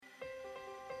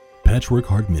Patchwork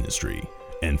Heart Ministry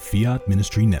and Fiat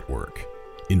Ministry Network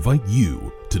invite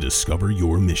you to discover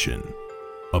your mission.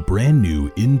 A brand new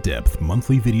in-depth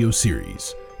monthly video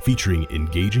series featuring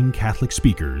engaging Catholic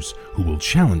speakers who will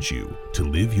challenge you to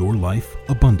live your life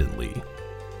abundantly.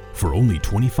 For only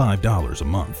 $25 a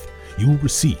month, you will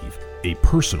receive a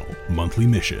personal monthly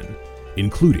mission,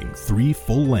 including 3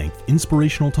 full-length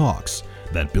inspirational talks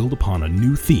that build upon a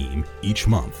new theme each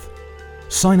month.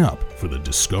 Sign up for the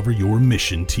Discover Your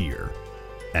Mission tier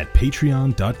at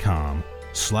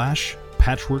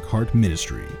patreon.com/Patchwork Heart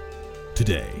Ministry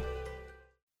today.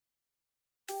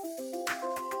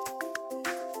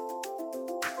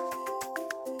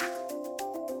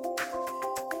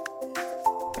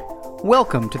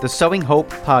 Welcome to the Sowing Hope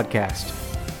podcast.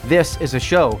 This is a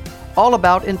show all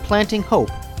about implanting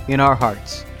hope in our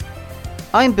hearts.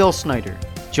 I'm Bill Snyder,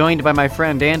 joined by my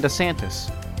friend Ann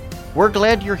DeSantis. We're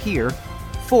glad you're here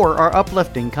for our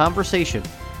uplifting conversation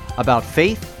about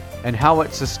faith and how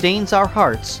it sustains our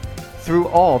hearts through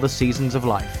all the seasons of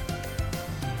life.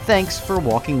 Thanks for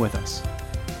walking with us.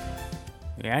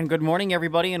 And good morning,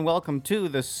 everybody, and welcome to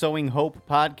the Sowing Hope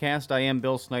podcast. I am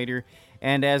Bill Snyder,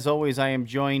 and as always, I am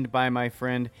joined by my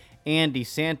friend Ann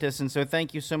DeSantis, and so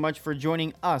thank you so much for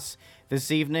joining us this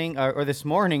evening, or this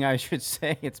morning, I should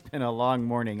say. It's been a long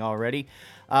morning already.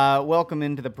 Welcome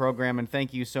into the program, and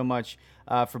thank you so much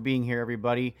for being here,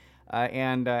 everybody.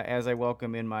 And as I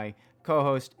welcome in my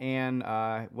co-host, Ann,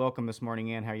 welcome this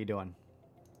morning, Ann. How are you doing?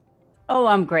 Oh,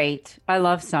 I'm great. I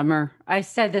love summer. I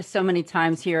said this so many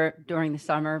times here during the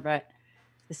summer, but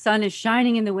the sun is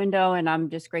shining in the window, and I'm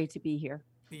just great to be here.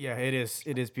 Yeah, it is.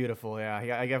 It is beautiful. Yeah,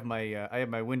 I have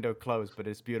my window closed, but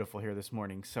it's beautiful here this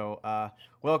morning. So,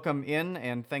 welcome in,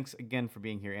 and thanks again for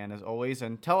being here, Ann, as always.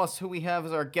 And tell us who we have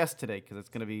as our guest today, because it's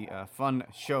going to be a fun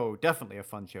show. Definitely a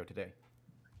fun show today.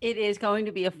 It is going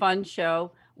to be a fun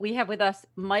show. We have with us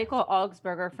Michael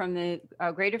Augsburger from the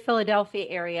Greater Philadelphia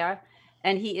area,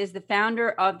 and he is the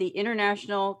founder of the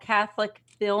International Catholic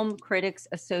Film Critics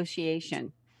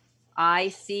Association,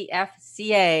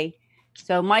 ICFCA.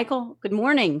 So, Michael, good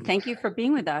morning. Thank you for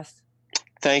being with us.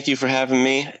 Thank you for having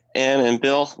me, Ann and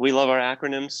Bill. We love our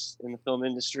acronyms in the film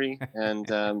industry, and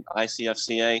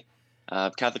ICFCA,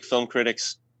 Catholic Film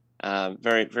Critics.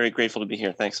 Very, very grateful to be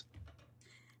here. Thanks.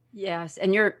 Yes,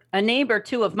 and you're a neighbor,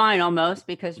 too, of mine almost,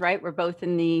 because, right, we're both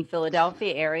in the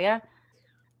Philadelphia area,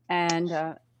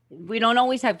 and we don't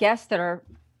always have guests that are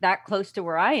that close to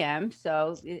where I am,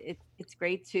 so it's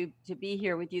great to be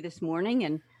here with you this morning.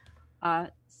 And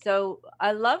so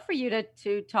I'd love for you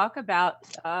to talk about,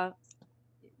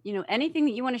 anything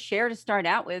that you want to share to start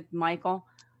out with, Michael.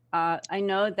 I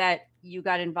know that you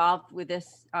got involved with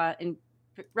this in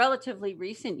relatively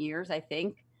recent years, I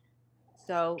think.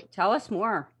 So tell us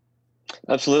more.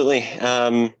 Absolutely.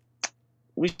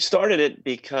 We started it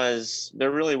because there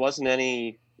really wasn't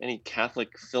any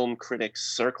Catholic film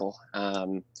critics circle.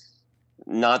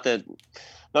 Not that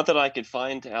I could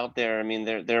find out there. I mean,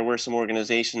 there were some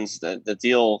organizations that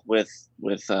deal with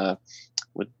the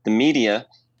media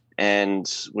and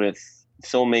with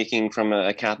filmmaking from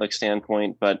a Catholic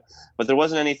standpoint, but there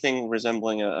wasn't anything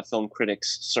resembling a film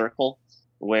critics circle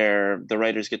where the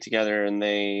writers get together and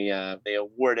they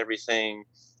award everything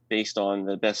based on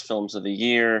the best films of the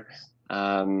year,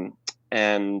 and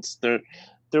there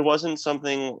wasn't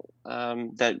something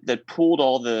that pooled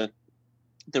all the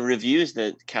reviews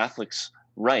that Catholics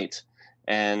write,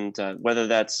 and whether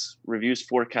that's reviews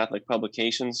for Catholic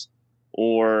publications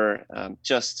or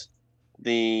just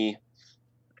the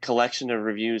collection of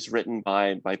reviews written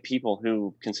by people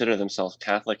who consider themselves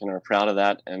Catholic and are proud of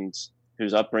that, and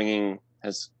whose upbringing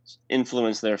has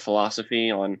influenced their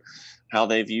philosophy on how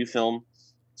they view film.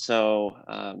 So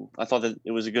I thought that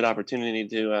it was a good opportunity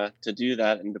to do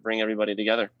that and to bring everybody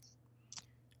together.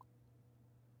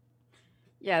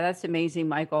 Yeah, that's amazing,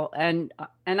 Michael. And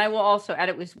I will also add,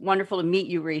 it was wonderful to meet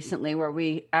you recently, where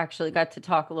we actually got to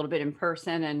talk a little bit in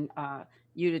person, and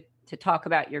you to talk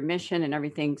about your mission and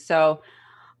everything. So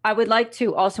I would like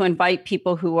to also invite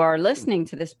people who are listening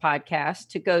to this podcast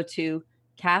to go to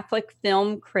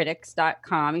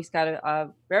CatholicFilmCritics.com. He's got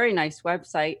a very nice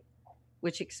website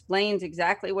which explains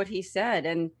exactly what he said.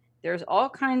 And there's all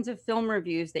kinds of film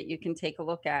reviews that you can take a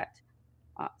look at.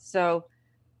 So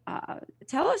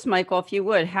tell us, Michael, if you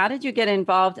would, how did you get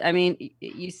involved? I mean,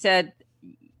 you said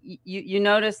you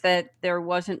noticed that there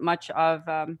wasn't much of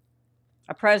a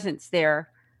presence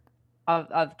there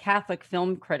of Catholic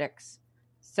film critics.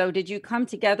 So did you come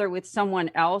together with someone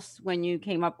else when you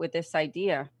came up with this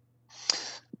idea?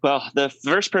 Well, the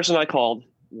first person I called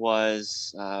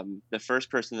was the first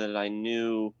person that I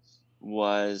knew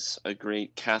was a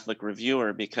great Catholic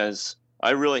reviewer, because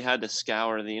I really had to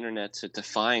scour the internet to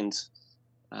find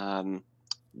um,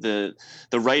 the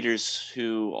writers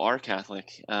who are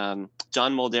Catholic. John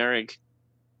Molderig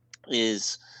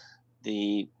is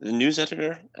the news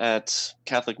editor at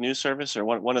Catholic News Service, or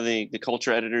one of the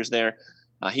culture editors there.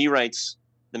 He writes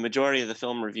the majority of the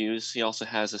film reviews. He also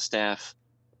has a staff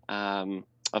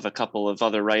of a couple of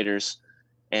other writers.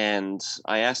 And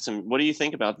I asked him, what do you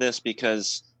think about this?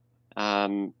 Because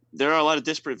there are a lot of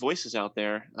disparate voices out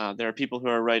there. There are people who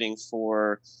are writing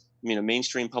for,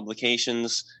 mainstream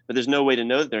publications, but there's no way to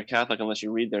know that they're Catholic unless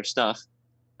you read their stuff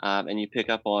and you pick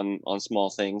up on small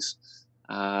things.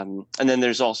 And then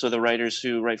there's also the writers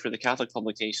who write for the Catholic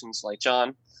publications, like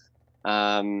John,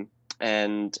 and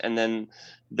then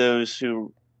those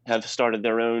who have started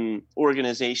their own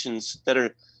organizations that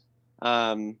are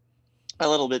a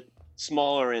little bit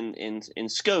smaller in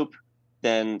scope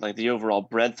than like the overall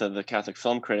breadth of the Catholic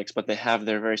film critics, but they have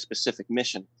their very specific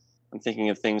mission. I'm thinking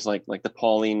of things like the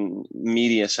Pauline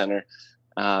Media Center,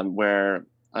 where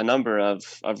a number of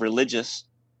religious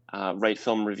write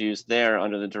film reviews there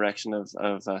under the direction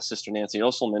of Sister Nancy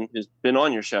Osselman, who's been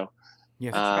on your show.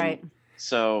 Yes, That's right.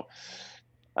 So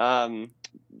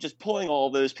just pulling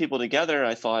all those people together,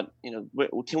 I thought,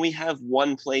 can we have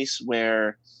one place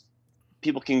where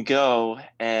people can go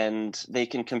and they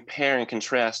can compare and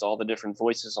contrast all the different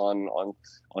voices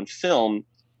on film,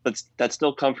 but that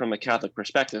still come from a Catholic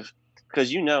perspective?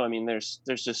 Because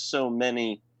there's just so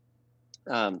many,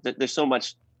 there's so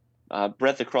much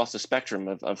breadth across the spectrum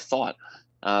of thought,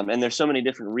 and there's so many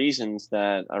different reasons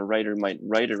that a writer might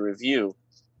write a review.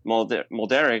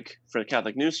 Molderig for the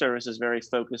Catholic News Service is very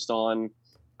focused on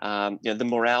the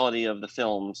morality of the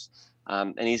films,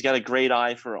 and he's got a great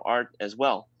eye for art as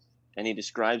well, and he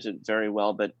describes it very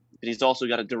well. But he's also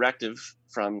got a directive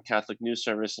from Catholic News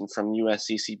Service and from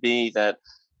USCCB that,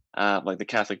 like the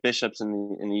Catholic bishops in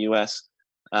the U.S.,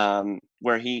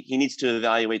 where he needs to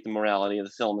evaluate the morality of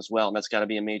the film as well, and that's got to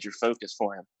be a major focus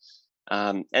for him.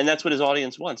 And that's what his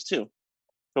audience wants too.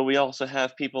 But we also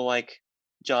have people like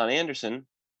John Anderson,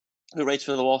 who writes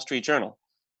for the Wall Street Journal,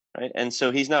 right? And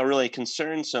so he's not really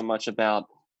concerned so much about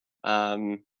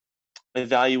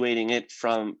evaluating it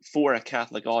for a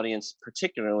Catholic audience,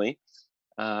 particularly,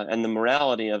 and the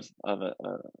morality of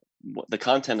the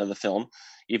content of the film,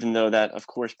 even though that, of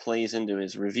course, plays into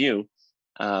his review.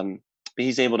 But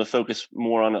he's able to focus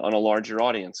more on a larger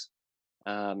audience.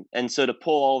 And so to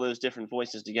pull all those different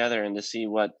voices together and to see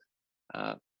what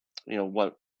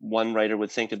one writer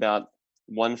would think about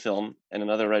one film and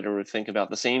another writer would think about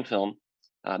the same film,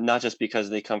 not just because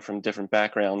they come from different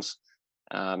backgrounds.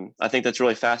 I think that's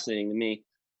really fascinating to me,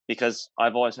 because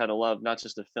I've always had a love not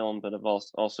just of film, but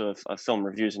also of film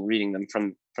reviews and reading them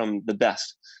from the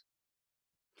best.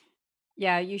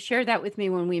 Yeah, you shared that with me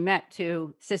when we met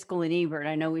too, Siskel and Ebert.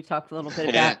 I know we talked a little bit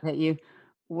about that you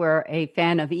were a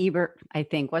fan of Ebert, I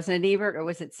think. Wasn't it Ebert or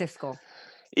was it Siskel?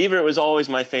 Ebert was always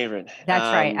my favorite.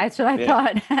 That's right. That's what I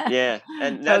thought. Yeah,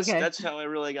 and that's how I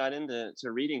really got into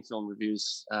reading film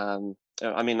reviews.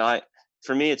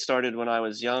 For me, it started when I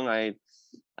was young. I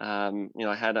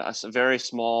had a very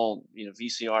small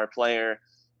VCR player,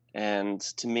 and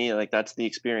to me, like, that's the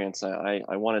experience. I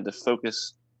wanted to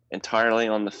focus entirely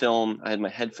on the film. I had my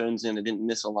headphones in. I didn't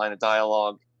miss a line of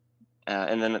dialogue,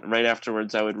 and then right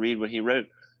afterwards, I would read what he wrote.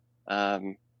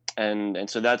 And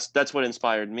so that's what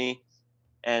inspired me.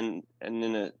 And in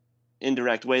an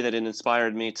indirect way, that it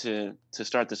inspired me to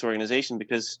start this organization,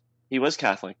 because he was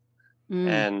Catholic.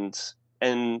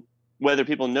 And whether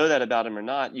people know that about him or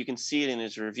not, you can see it in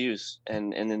his reviews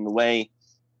and in the way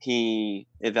he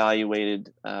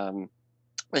evaluated,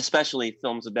 especially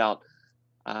films about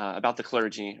the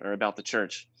clergy or about the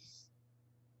church.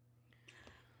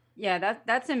 Yeah,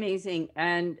 that's amazing.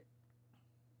 And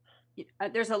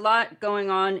there's a lot going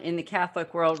on in the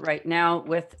Catholic world right now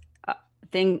with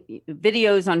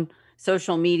videos on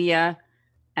social media,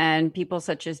 and people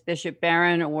such as Bishop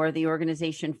Barron or the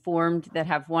organization Formed that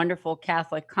have wonderful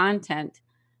Catholic content.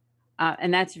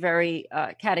 And that's very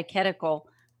catechetical.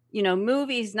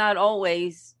 Movies, not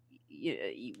always,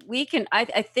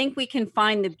 I think we can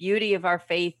find the beauty of our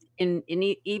faith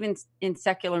even in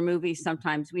secular movies.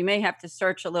 Sometimes we may have to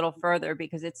search a little further,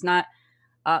 because it's not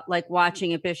like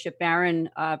watching a Bishop Barron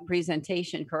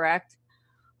presentation, correct?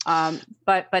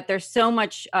 But there's so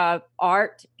much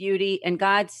art, beauty, and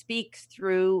God speaks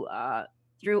through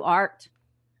art.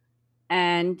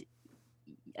 And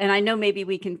I know maybe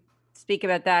we can speak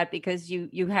about that, because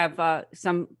you have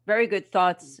some very good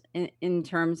thoughts in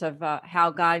terms of how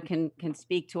God can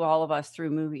speak to all of us through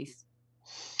movies.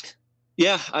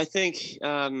 Yeah, I think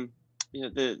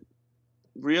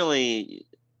really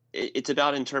it's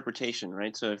about interpretation,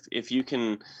 right? So if you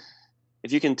can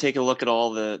take a look at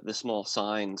all the small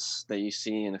signs that you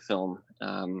see in a film,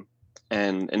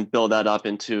 and build that up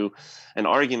into an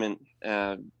argument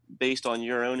based on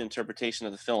your own interpretation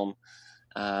of the film,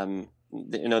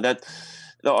 that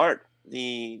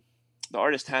the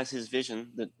artist has his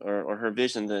vision, or her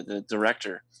vision. The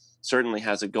director certainly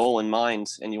has a goal in mind,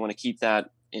 and you want to keep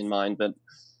that in mind. But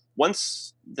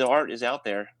once the art is out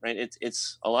there, right,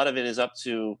 it's a lot of it is up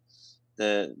to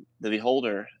the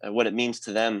beholder, what it means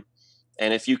to them.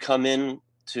 And if you come in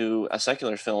to a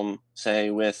secular film, say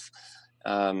with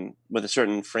a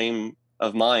certain frame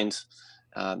of mind,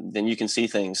 then you can see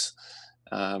things.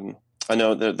 I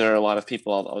know that there are a lot of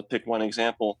people. I'll pick one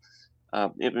example.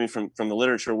 From the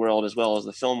literature world as well as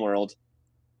the film world.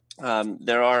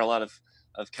 There are a lot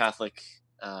of Catholic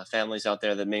families out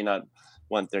there that may not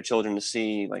want their children to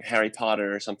see like Harry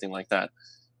Potter or something like that.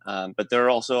 But there are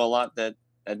also a lot that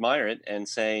admire it and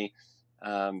say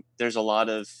there's a lot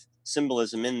of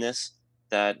symbolism in this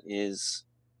that is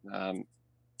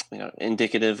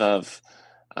indicative of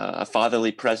a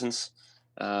fatherly presence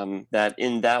that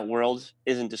in that world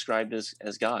isn't described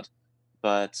as God.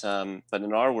 But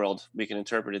in our world, we can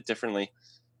interpret it differently,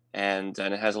 and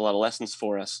it has a lot of lessons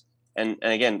for us. And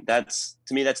again,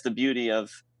 to me, that's the beauty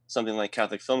of something like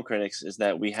Catholic Film Critics, is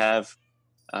that we have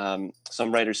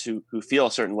some writers who feel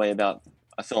a certain way about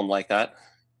a film like that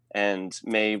and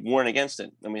may warn against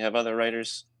it, and we have other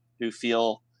writers who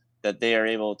feel that they are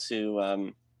able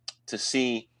to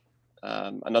see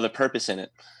another purpose in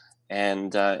it,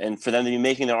 and for them to be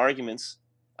making their arguments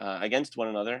against one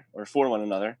another or for one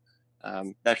another.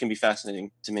 That can be fascinating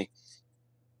to me.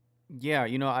 Yeah,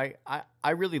 I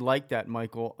really like that,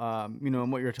 Michael.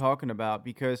 And what you're talking about,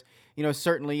 because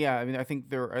certainly, yeah. I mean, I think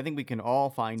we can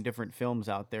all find different films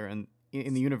out there in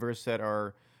the universe that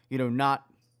are not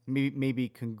maybe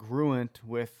congruent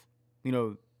with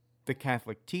the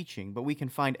Catholic teaching, but we can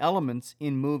find elements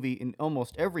in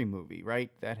almost every movie,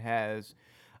 right? That has.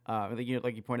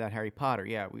 Like you pointed out, Harry Potter.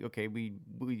 Yeah, we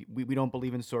don't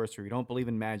believe in sorcery. We don't believe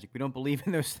in magic. We don't believe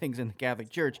in those things in the Catholic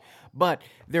Church. But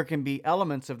there can be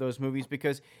elements of those movies,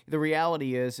 because the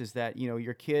reality is that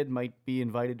your kid might be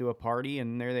invited to a party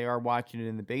and there they are watching it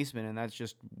in the basement, and that's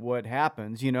just what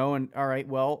happens. And all right,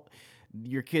 well,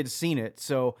 your kid's seen it.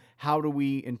 So how do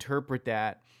we interpret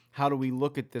that? How do we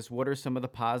look at this? What are some of the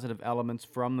positive elements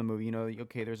from the movie?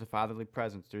 Okay, there's a fatherly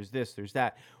presence. There's this. There's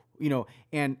that.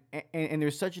 And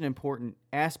there's such an important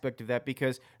aspect of that,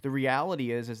 because the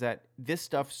reality is that this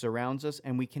stuff surrounds us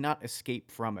and we cannot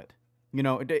escape from it.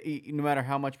 No matter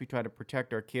how much we try to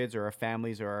protect our kids or our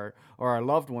families or our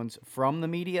loved ones from the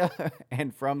media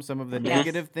and from some of the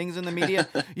negative things in the media,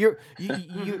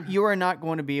 you are not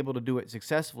going to be able to do it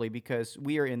successfully, because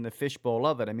we are in the fishbowl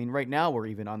of it. I mean, right now we're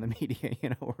even on the media.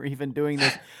 We're even doing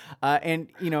this, and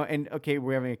okay,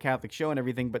 we're having a Catholic show and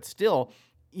everything, but still.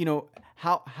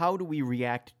 How do we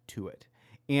react to it?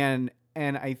 And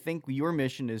I think your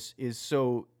mission is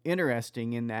so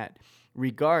interesting in that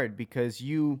regard, because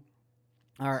you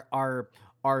are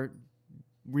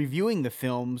reviewing the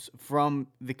films from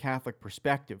the Catholic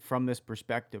perspective, from this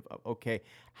perspective of, okay,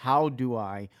 how do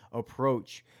I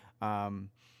approach the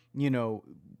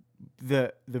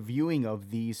viewing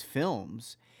of these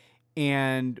films?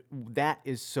 And that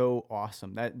is so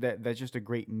awesome. That's just a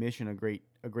great mission, a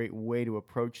great way to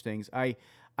approach things. I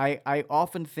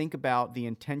often think about the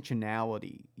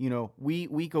intentionality.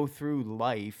 We go through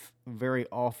life very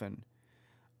often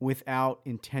without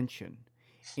intention.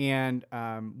 And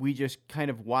we just kind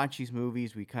of watch these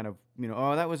movies. We kind of,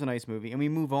 oh, that was a nice movie, and we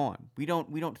move on. We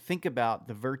don't think about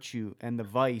the virtue and the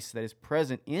vice that is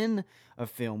present in a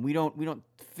film. We don't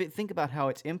think about how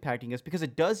it's impacting us, because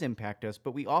it does impact us.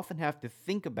 But we often have to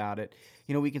think about it.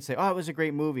 We can say, oh, it was a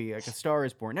great movie, like A Star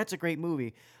Is Born. That's a great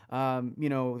movie.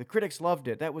 The critics loved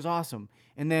it. That was awesome.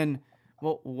 And then,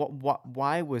 well,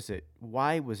 why was it?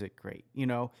 Why was it great?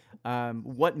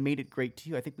 What made it great to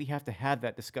you? I think we have to have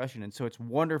that discussion, and so it's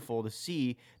wonderful to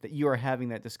see that you are having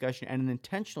that discussion, and an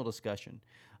intentional discussion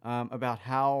about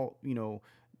how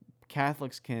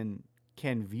Catholics can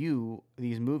view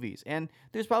these movies. And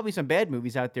there's probably some bad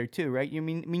movies out there too, right? I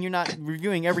mean, you're not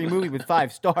reviewing every movie with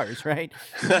 5 stars, right?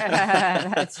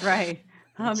 That's right.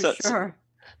 I'm sure.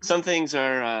 Some things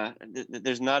are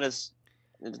there's not as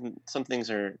some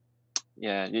things are.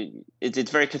 Yeah,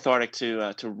 it's very cathartic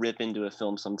to rip into a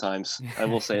film sometimes. I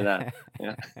will say that.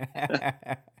 Yeah.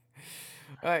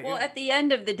 Well, at the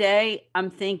end of the day,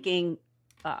 I'm thinking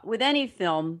with any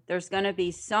film, there's going to be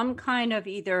some kind of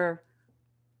either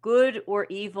good or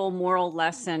evil moral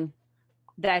lesson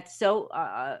that's so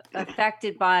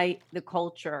affected by the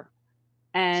culture.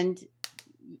 And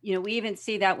we even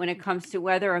see that when it comes to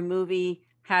whether a movie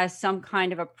has some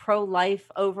kind of a pro-life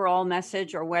overall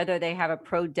message or whether they have a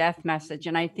pro-death message.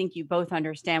 And I think you both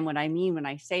understand what I mean when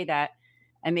I say that,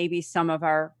 and maybe some of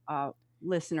our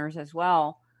listeners as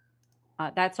well.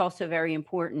 That's also very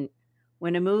important.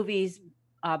 When a movie's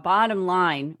bottom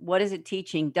line, what is it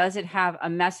teaching? Does it have a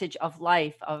message of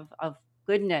life, of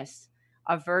goodness,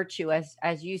 of virtue,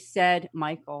 as you said,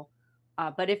 Michael?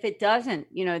 But if it doesn't,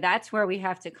 that's where we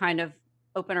have to kind of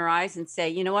open our eyes and say,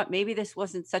 you know what, maybe this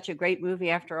wasn't such a great movie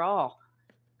after all.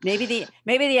 Maybe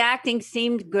the acting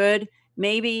seemed good,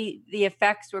 maybe the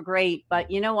effects were great, but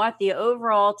you know what, the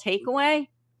overall takeaway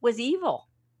was evil,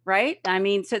 right? I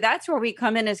mean, so that's where we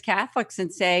come in as Catholics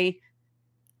and say,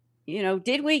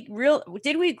 did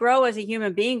we grow as a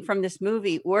human being from this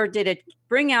movie, or did it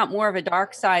bring out more of a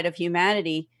dark side of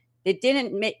humanity that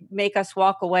didn't make us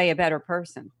walk away a better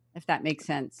person, if that makes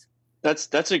sense?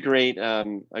 That's a great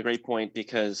point,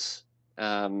 because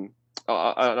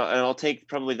I'll take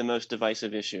probably the most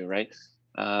divisive issue, right?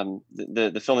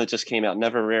 The film that just came out,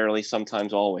 Never, Rarely,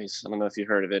 Sometimes, Always. I don't know if you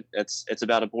heard of it. It's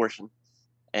about abortion,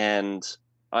 and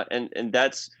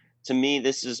that's, to me,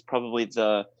 this is probably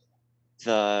the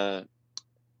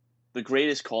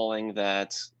greatest calling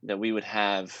that we would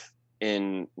have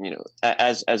in,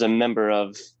 as a member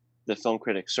of the Film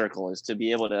Critics Circle, is to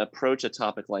be able to approach a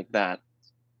topic like that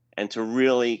and to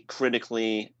really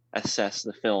critically assess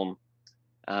the film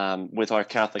with our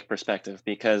Catholic perspective.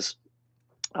 Because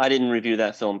I didn't review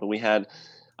that film, but we had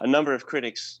a number of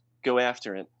critics go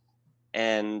after it,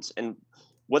 and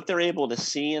what they're able to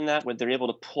see in that, what they're able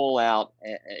to pull out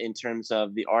in terms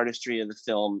of the artistry of the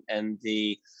film, and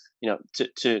the,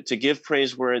 to give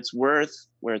praise where it's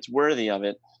worthy of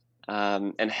it,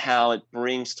 and how it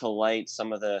brings to light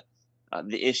some of the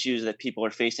issues that people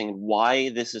are facing, and why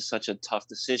this is such a tough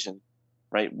decision,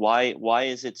 right? Why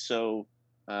is it so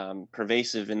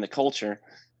pervasive in the culture,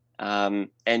 and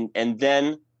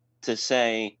then to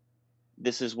say,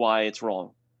 this is why it's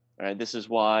wrong, right? This is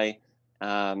why,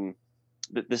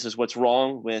 this is what's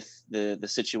wrong with the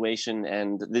situation,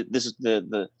 and this is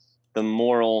the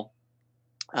moral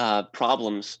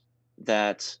problems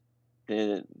that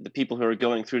the people who are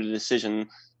going through the decision,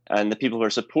 and the people who are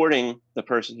supporting the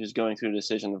person who's going through the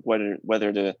decision of whether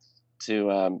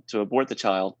to abort the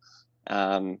child,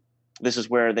 this is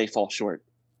where they fall short.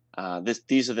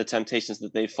 These are the temptations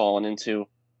that they've fallen into,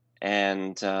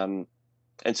 and so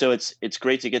it's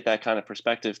great to get that kind of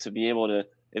perspective, to be able to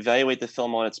evaluate the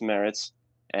film on its merits,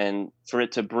 and for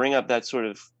it to bring up that sort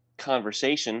of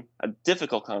conversation, a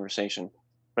difficult conversation,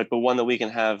 right, but one that we can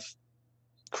have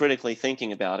critically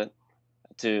thinking about it,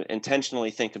 to intentionally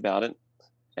think about it,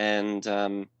 and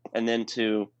then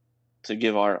to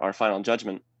give our final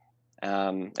judgment.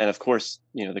 And of course,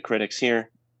 the critics here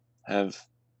have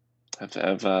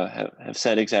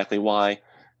said exactly why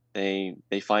they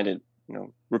find it,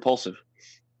 repulsive.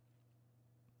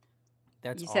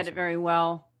 You said it very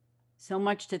well. So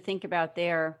much to think about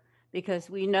there, because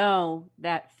we know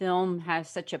that film has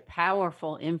such a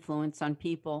powerful influence on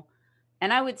people.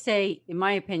 And I would say, in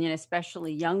my opinion,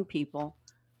 especially young people,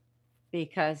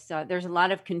 because there's a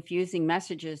lot of confusing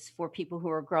messages for people who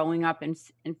are growing up and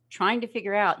trying to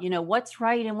figure out, what's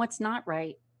right and what's not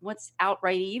right, what's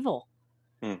outright evil.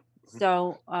 Mm-hmm.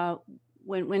 So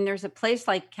when there's a place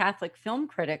like Catholic Film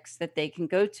Critics that they can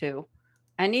go to,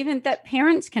 and even that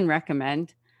parents can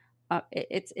recommend,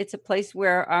 it's a place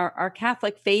where our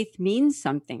Catholic faith means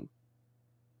something.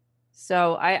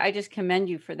 So I just commend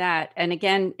you for that. And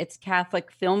again, it's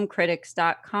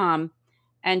CatholicFilmCritics.com.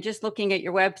 And just looking at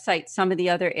your website, some of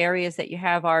the other areas that you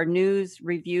have are news,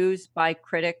 reviews by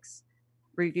critics,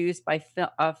 reviews by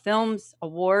films,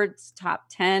 awards, top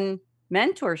 10,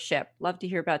 mentorship. Love to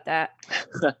hear about that.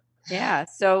 Yeah.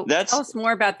 So tell us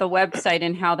more about the website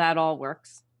and how that all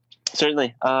works.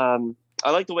 Certainly. I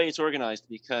like the way it's organized,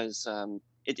 because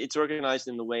it's organized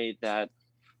in the way that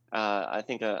I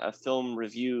think a film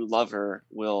review lover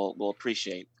will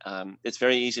appreciate. It's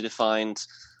very easy to find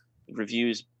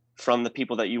reviews from the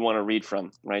people that you want to read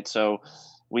from, right? So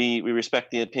we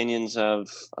respect the opinions of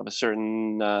a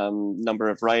certain number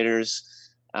of writers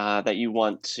that you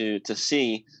want to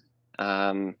see.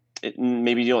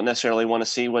 Maybe you don't necessarily want to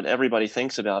see what everybody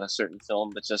thinks about a certain film,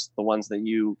 but just the ones that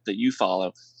you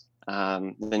follow.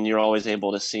 Then you're always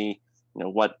able to see,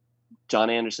 what John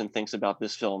Anderson thinks about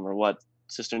this film, or what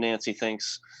Sister Nancy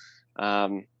thinks.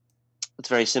 It's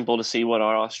very simple to see what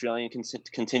our Australian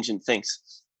contingent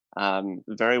thinks.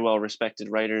 Very well respected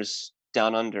writers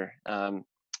down under.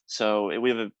 So we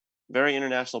have a very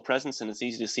international presence, and it's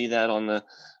easy to see that on the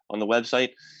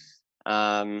website.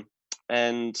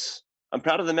 And I'm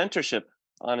proud of the mentorship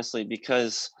honestly,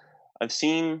 because I've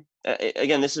seen,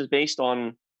 again, this is based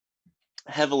on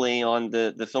heavily on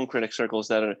the film critic circles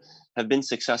that have been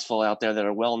successful out there, that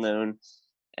are well known,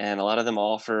 and a lot of them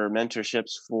offer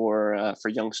mentorships for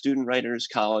young student writers,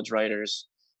 college writers,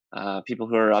 people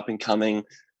who are up and coming.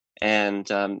 And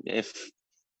if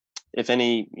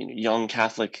any young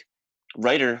Catholic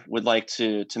writer would like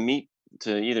to meet,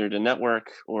 to either to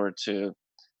network or to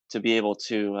be able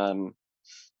to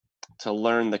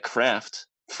learn the craft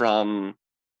from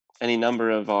any number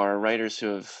of our writers who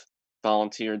have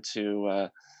volunteered to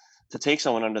take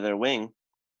someone under their wing,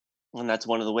 and that's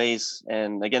one of the ways.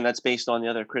 And again, that's based on the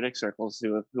other critic circles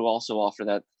who also offer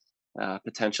that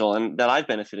potential, and that I've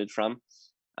benefited from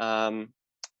um,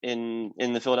 in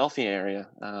the Philadelphia area.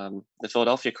 The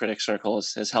Philadelphia Critic Circle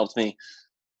has helped me.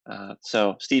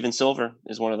 So Stephen Silver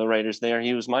is one of the writers there.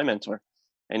 He was my mentor,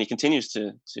 and he continues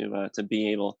to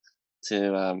be able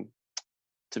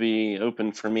to be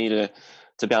open for me to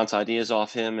bounce ideas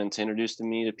off him and to introduce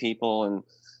me to people.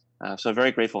 And so I'm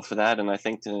very grateful for that. And I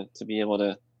think to be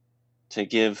able to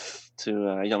give to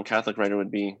a young Catholic writer would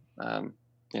be,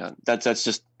 that's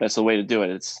the way to do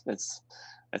it. That's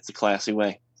a classy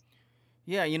way.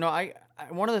 Yeah, I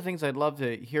one of the things I'd love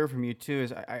to hear from you too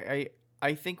is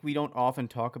I think we don't often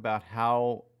talk about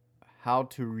how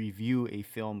to review a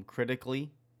film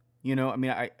critically. I mean,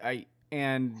 I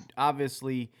and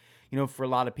obviously, for a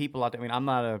lot of people out there, I mean, I'm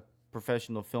not a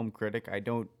professional film critic. I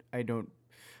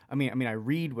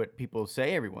read what people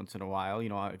say every once in a while,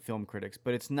 film critics,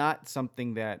 but it's not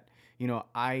something that,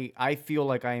 I feel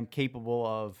like I am capable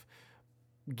of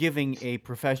giving a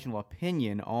professional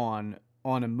opinion on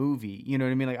a movie. You know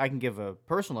what I mean? Like, I can give a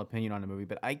personal opinion on a movie,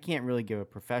 but I can't really give a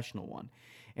professional one.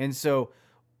 And so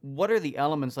what are the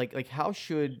elements, like how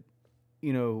should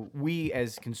we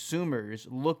as consumers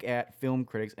look at film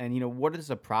critics, and what is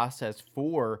the process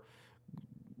for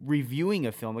reviewing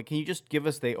a film? Like, can you just give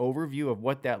us the overview of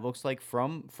what that looks like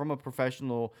from a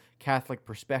professional Catholic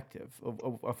perspective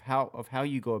of how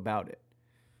you go about it?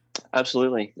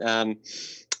 Absolutely.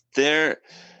 There,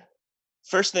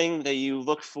 first thing that you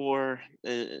look for,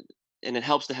 and it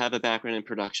helps to have a background in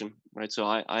production, right? So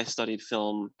I studied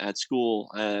film at school.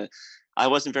 I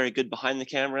wasn't very good behind the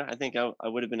camera. I think I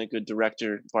would have been a good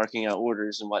director, barking out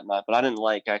orders and whatnot, but I didn't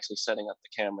like actually setting up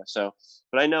the camera. So,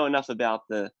 but I know enough about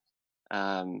the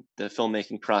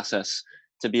filmmaking process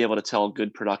to be able to tell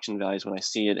good production values when I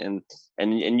see it, and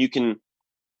you can.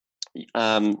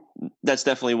 That's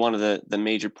definitely one of the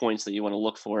major points that you want to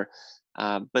look for.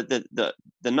 But the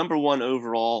number one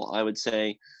overall, I would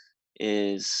say,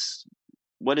 is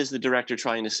what is the director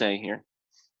trying to say here?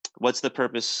 What's the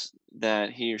purpose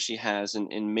that he or she has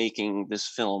in making this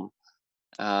film,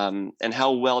 and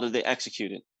how well did they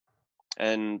execute it?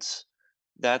 And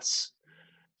that's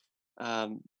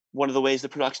one of the ways the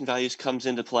production values comes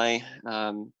into play.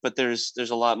 But there's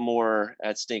a lot more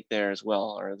at stake there as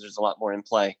well, or there's a lot more in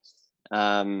play.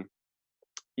 Um,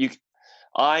 you,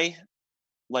 I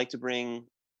like to bring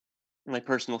my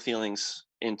personal feelings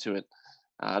into it.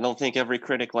 I don't think every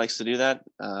critic likes to do that.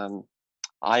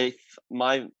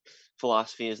 My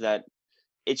philosophy is that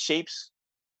it shapes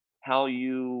how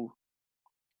you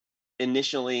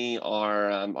initially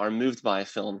are moved by a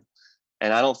film,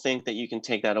 and I don't think that you can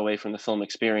take that away from the film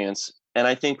experience. And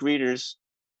I think readers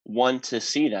want to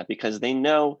see that because they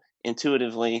know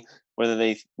intuitively, whether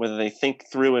they think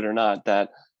through it or not, that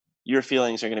your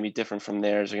feelings are going to be different from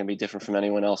theirs, are going to be different from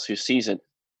anyone else who sees it.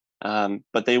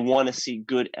 But they want to see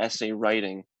good essay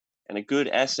writing, and a good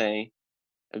essay,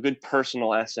 a good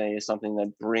personal essay, is something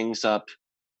that brings up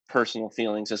personal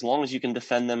feelings, as long as you can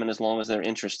defend them and as long as they're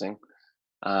interesting,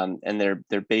 and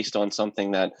they're based on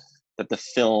something that the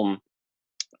film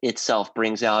itself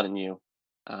brings out in you.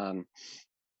 And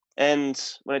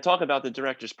when I talk about the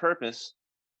director's purpose,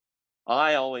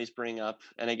 I always bring up,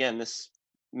 and again, this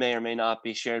may or may not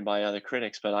be shared by other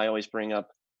critics, but I always bring up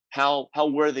how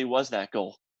worthy was that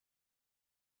goal.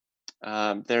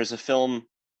 There's a film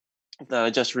that I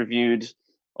just reviewed,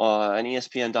 an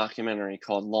ESPN documentary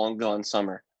called Long Gone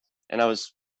Summer, and I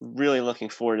was really looking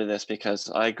forward to this because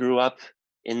I grew up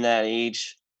in that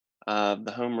age,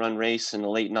 the home run race in the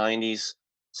late '90s,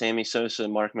 Sammy Sosa,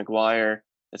 Mark McGwire,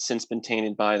 that's since been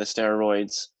tainted by the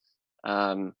steroids.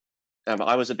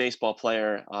 I was a baseball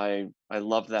player. I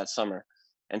loved that summer,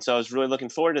 and so I was really looking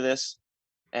forward to this.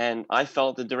 And I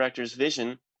felt the director's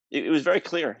vision. It was very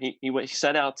clear. He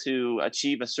set out to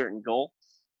achieve a certain goal,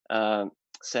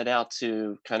 set out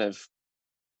to kind of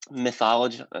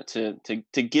mythology,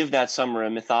 to give that summer a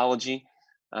mythology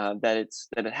that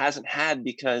it hasn't had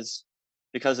because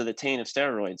of the taint of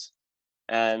steroids.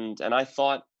 And I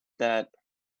thought that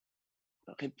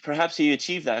okay, perhaps he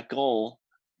achieved that goal,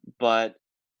 but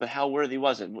how worthy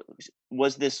was it?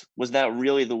 Was that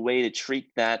really the way to treat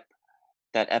that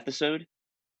episode?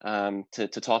 To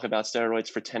talk about steroids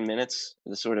for 10 minutes,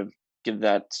 to sort of give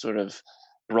that sort of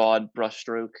broad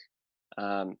brushstroke.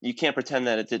 You can't pretend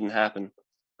that it didn't happen.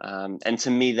 And to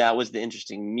me, that was the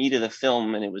interesting meat of the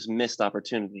film, and it was missed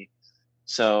opportunity.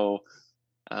 So,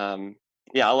 um,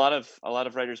 yeah, a lot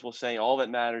of writers will say all that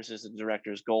matters is the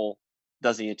director's goal.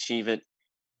 Does he achieve it?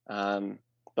 Um,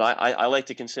 but I like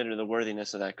to consider the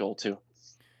worthiness of that goal too.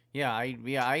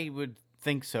 I would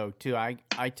think so too.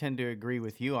 I tend to agree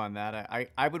with you on that.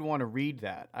 I would want to read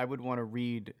that. I would want to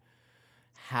read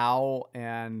how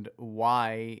and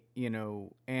why,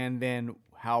 and then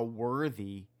how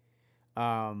worthy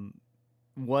um,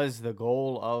 was the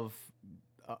goal of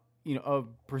of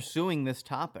pursuing this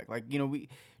topic. Like,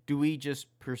 we just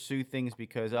pursue things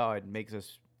because it makes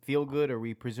us feel good, or are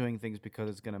we pursuing things because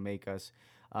it's going to make us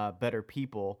better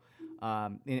people?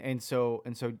 And so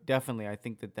definitely, I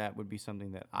think that would be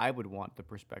something that I would want the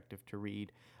perspective to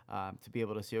read, to be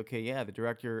able to see, okay, yeah, the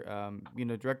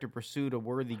director pursued a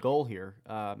worthy goal here,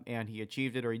 and he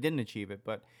achieved it or he didn't achieve it,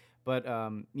 but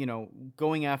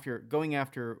going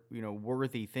after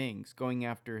worthy things, going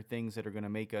after things that are going to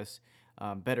make us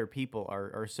better people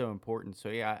are so important. So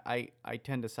yeah, I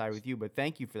tend to side with you, but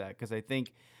thank you for that, because I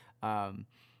think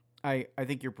I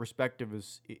think your perspective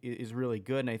is really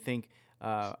good, and I think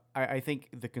I think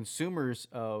the consumers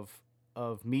of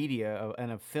media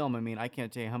and of film. I mean, I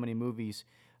can't tell you how many movies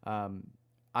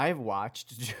I've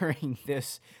watched during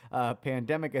this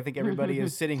pandemic. I think everybody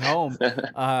is sitting home,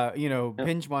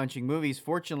 binge watching movies.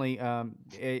 Fortunately,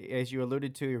 as you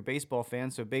alluded to, you're a baseball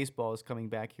fan, so baseball is coming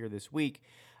back here this week,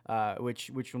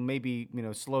 which will maybe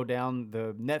slow down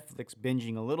the Netflix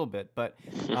binging a little bit. But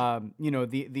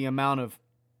the amount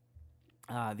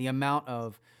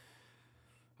of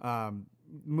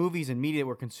movies and media that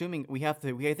we're consuming,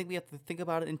 I think we have to think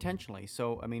about it intentionally.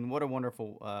 So, I mean, what a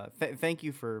wonderful, thank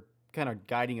you for kind of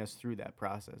guiding us through that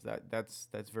process.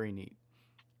 That's very neat.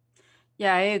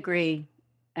 Yeah, I agree.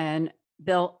 And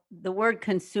Bill, the word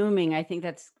consuming, I think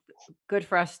that's good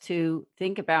for us to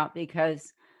think about,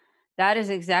 because that is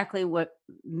exactly what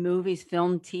movies,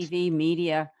 film, TV,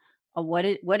 media, what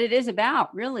it is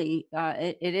about, really.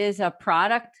 It is a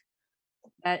product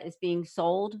that is being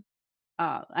sold.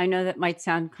 I know that might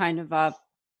sound kind of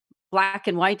black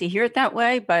and white to hear it that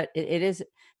way, but it is,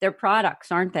 they're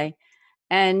products, aren't they?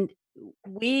 And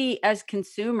we as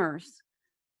consumers,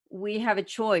 we have a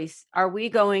choice. Are we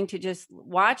going to just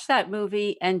watch that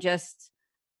movie and just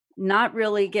not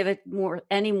really give it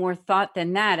any more thought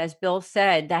than that? As Bill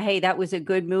said, that, hey, that was a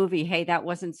good movie. Hey, that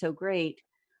wasn't so great.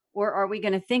 Or are we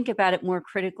going to think about it more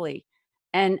critically?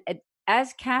 And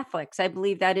as Catholics, I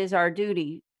believe that is our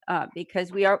duty,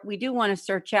 because we do want to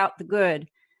search out the good,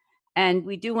 and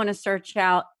we do want to search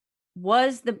out,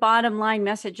 was the bottom line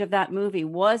message of that movie,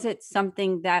 was it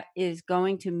something that is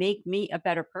going to make me a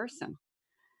better person?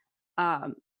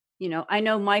 Um, I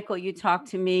know, Michael, you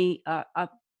talked to me a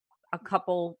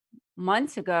couple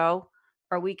months ago,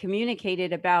 or we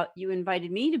communicated about, you invited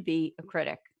me to be a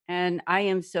critic. And I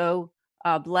am so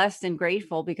blessed and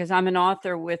grateful, because I'm an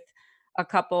author with a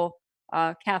couple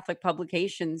Catholic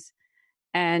publications,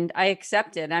 and I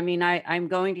accepted. I mean, I'm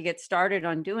going to get started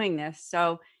on doing this.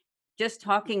 So just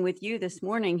talking with you this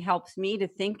morning helps me to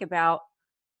think about,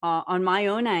 on my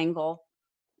own angle,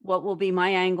 what will be my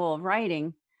angle of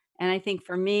writing. And I think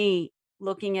for me,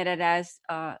 looking at it as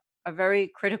a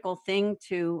very critical thing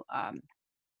to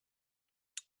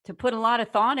put a lot of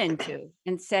thought into,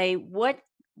 and say, what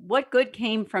good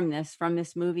came from this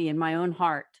movie in my own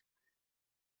heart,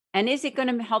 and is it going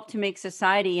to help to make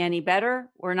society any better,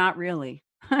 or not really?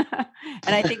 And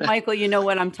I think, Michael, you know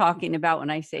what I'm talking about when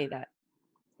I say that.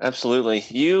 Absolutely.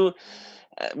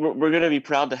 We're going to be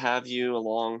proud to have you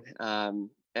along,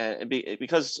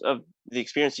 because of the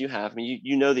experience you have. I mean,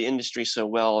 you know the industry so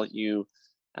well. You're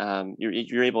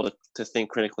able to think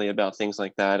critically about things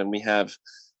like that, and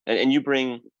and you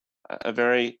bring a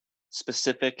very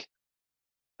specific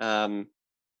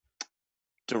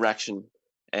direction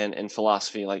and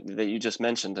philosophy, like that you just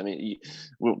mentioned. I mean,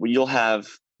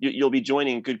 you'll be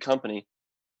joining good company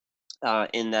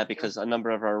in that, because a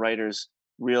number of our writers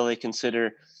really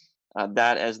consider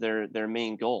that as their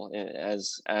main goal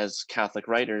as Catholic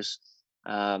writers.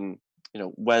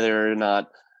 Whether or not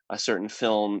a certain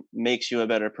film makes you a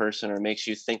better person, or makes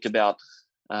you think about,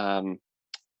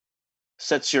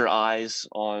 sets your eyes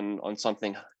on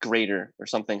something greater or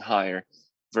something higher,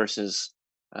 versus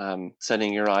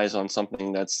setting your eyes on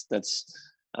something that's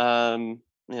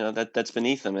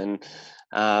beneath them. And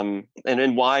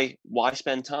then why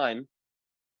spend time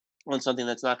on something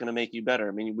that's not going to make you better.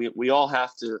 I mean, we all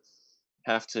have to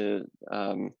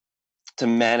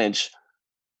manage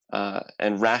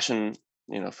and ration,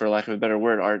 for lack of a better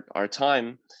word, our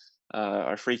time,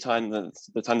 our free time, the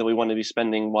time that we want to be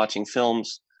spending watching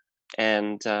films,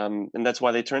 and that's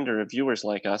why they turn to reviewers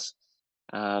like us,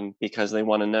 because they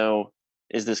want to know,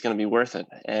 is this going to be worth it?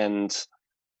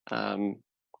 Um,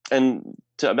 and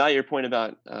about your point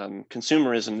about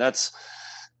consumerism,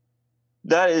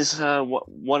 that is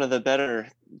one of the better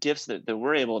gifts that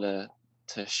we're able to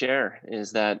share,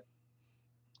 is that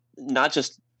not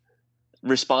just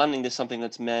responding to something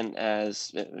that's meant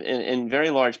as in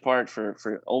very large part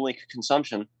for only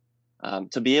consumption,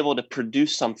 to be able to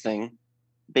produce something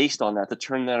based on that, to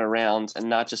turn that around and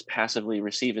not just passively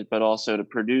receive it, but also to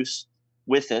produce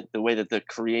with it the way that the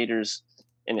creators,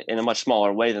 in a much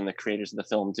smaller way than the creators of the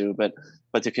film do, but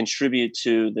to contribute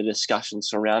to the discussion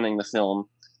surrounding the film.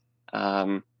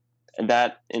 And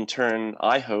that in turn,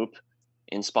 I hope,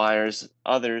 inspires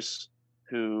others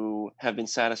who have been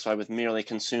satisfied with merely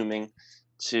consuming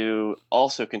to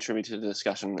also contribute to the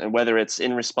discussion. And whether it's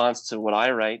in response to what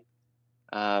I write,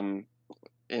 in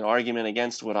argument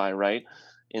against what I write,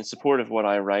 in support of what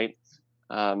I write,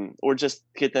 or just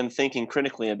get them thinking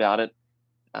critically about it.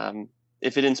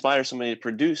 If it inspires somebody to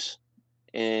produce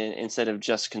instead of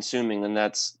just consuming, then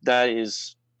that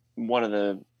is one of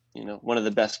the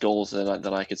best goals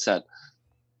that I could set.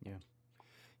 Yeah.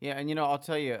 Yeah, and I'll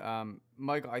tell you,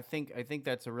 Michael, I think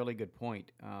that's a really good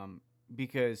point,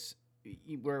 because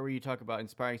where you talk about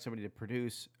inspiring somebody to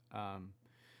produce,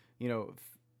 you know,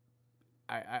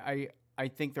 I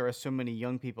think there are so many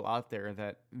young people out there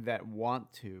that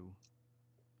want to,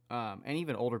 and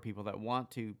even older people that want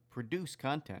to produce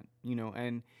content,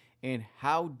 and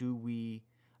how do we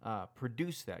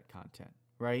produce that content,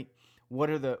 right?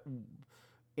 What are the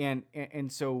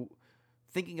and so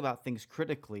thinking about things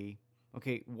critically.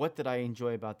 Okay, what did I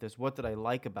enjoy about this? What did I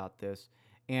like about this?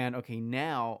 And okay,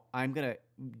 now I'm gonna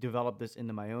develop this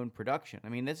into my own production. I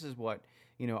mean, this is what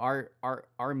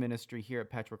our ministry here at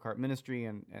Patchwork Heart Ministry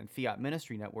and Fiat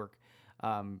Ministry Network.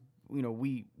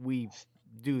 We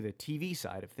do the TV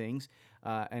side of things,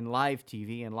 and live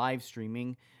TV and live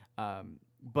streaming,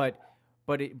 but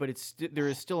there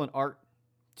is still an art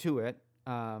to it.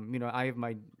 I have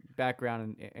my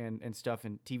background and stuff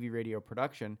in TV radio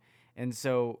production, and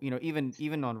so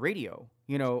even on radio,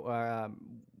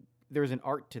 there's an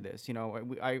art to this.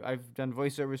 I've done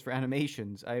voiceovers for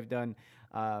animations. I've done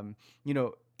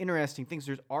interesting things.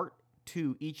 There's art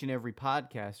to each and every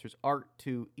podcast. There's art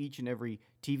to each and every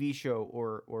TV show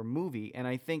or movie. And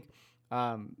I think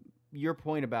your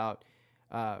point about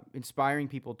inspiring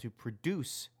people to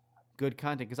produce good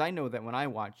content, because I know that when I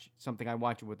watch something, I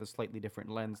watch it with a slightly different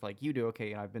lens, like you do.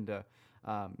 Okay, I've been to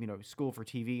school for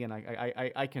TV, and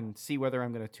I can see whether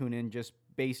I'm going to tune in just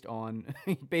based on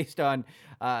the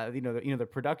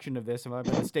production of this, and I'm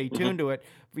going to stay tuned to it,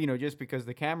 just because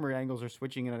the camera angles are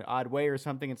switching in an odd way or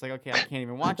something. It's like, okay, I can't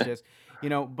even watch this,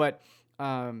 but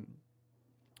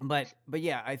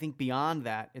yeah, I think beyond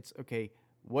that, it's okay,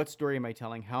 what story am I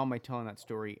telling? How am I telling that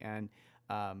story? And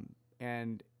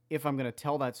if I'm going to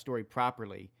tell that story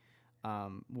properly,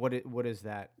 what does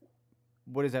that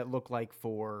look like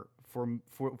for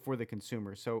the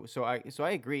consumer? So I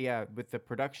agree, yeah, with the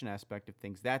production aspect of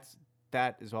things. That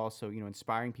is also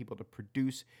inspiring people to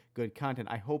produce good content.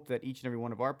 I hope that each and every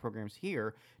one of our programs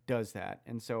here does that,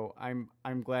 and so I'm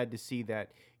glad to see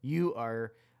that you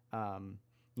are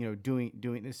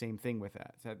doing the same thing with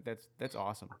that. So that's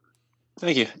awesome.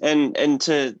 Thank you. And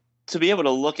to be able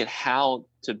to look at how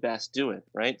to best do it,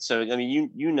 right? So I mean,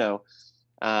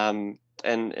 and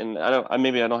I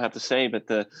don't have to say,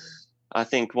 but I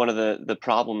think one of the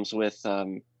problems with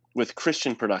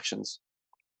Christian productions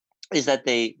is that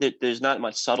there's not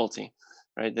much subtlety,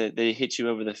 right? They hit you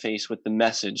over the face with the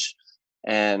message,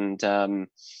 and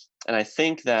I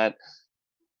think that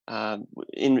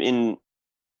in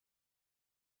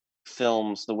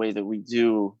films, the way that we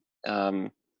do,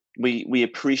 we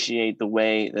appreciate the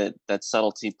way that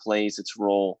subtlety plays its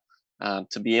role,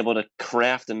 to be able to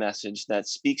craft a message that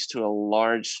speaks to a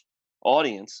large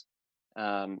audience,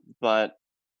 but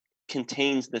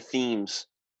contains the themes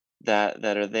that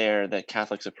are there that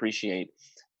Catholics appreciate,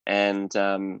 and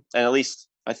at least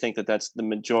I think that's the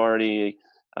majority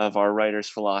of our writers'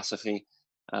 philosophy.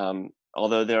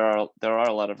 Although there are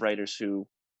a lot of writers who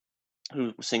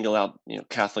single out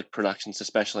Catholic productions,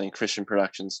 especially in Christian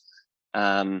productions.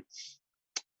 I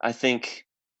think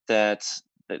that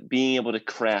being able to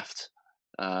craft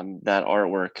that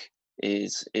artwork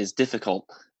is difficult,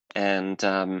 and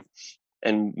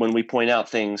when we point out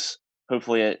things,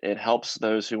 hopefully it helps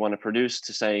those who want to produce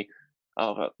to say,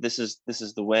 oh, this is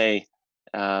the way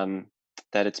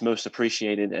that it's most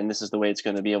appreciated, and this is the way it's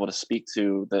going to be able to speak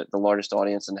to the largest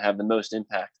audience and have the most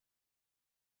impact.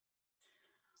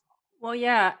 Well,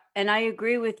 yeah, and I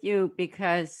agree with you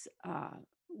because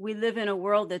we live in a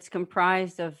world that's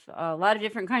comprised of a lot of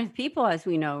different kinds of people, as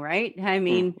we know, right? I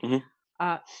mean, Mm-hmm.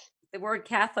 uh, the word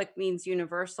Catholic means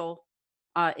universal.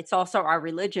 It's also our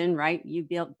religion, right?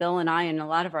 Bill, and I, and a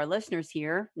lot of our listeners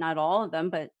here, not all of them,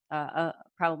 but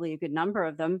probably a good number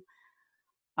of them.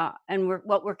 And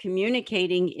what we're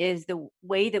communicating is the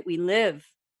way that we live,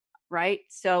 right?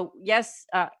 So yes,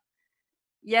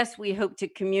 we hope to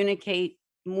communicate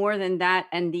more than that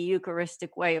and the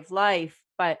Eucharistic way of life.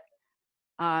 But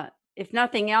if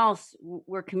nothing else,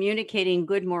 we're communicating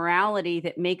good morality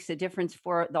that makes a difference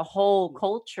for the whole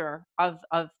culture of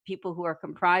people who are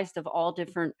comprised of all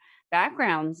different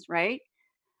backgrounds, right?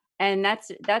 And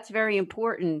that's very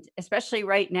important, especially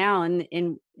right now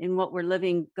in what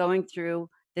we're going through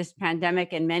this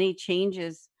pandemic and many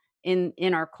changes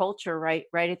in our culture right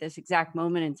at this exact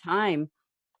moment in time,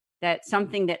 that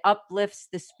something that uplifts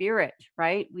the spirit,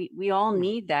 right? We all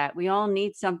need that. We all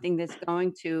need something that's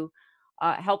going to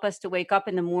help us to wake up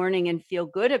in the morning and feel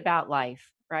good about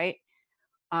life, right?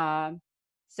 Um,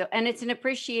 so, and it's an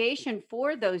appreciation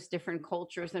for those different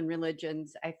cultures and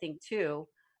religions, I think, too,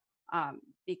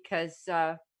 because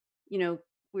you know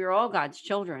we're all God's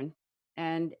children,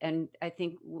 and I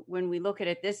think when we look at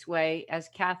it this way, as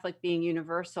Catholic being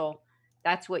universal,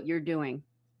 that's what you're doing.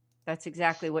 That's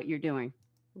exactly what you're doing.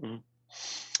 Mm-hmm.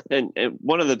 And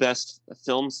one of the best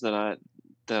films that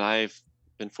I've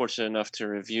been fortunate enough to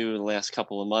review the last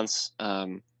couple of months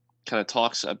kind of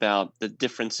talks about the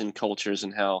difference in cultures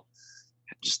and how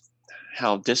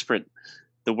disparate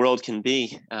the world can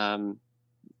be,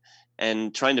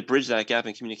 and trying to bridge that gap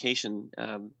in communication.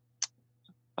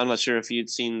 I'm not sure if you'd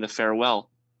seen The Farewell,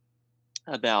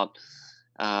 about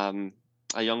a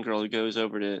young girl who goes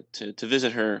over to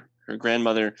visit her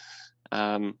grandmother.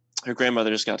 Her grandmother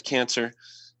just got cancer,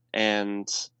 and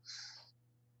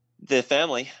the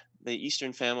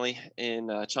Eastern family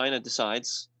in China,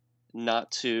 decides not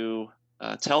to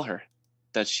tell her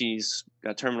that she's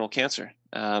got terminal cancer,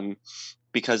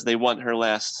 because they want her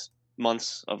last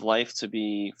months of life to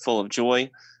be full of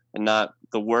joy and not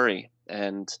the worry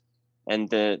and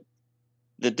the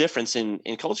difference in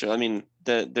culture. I mean,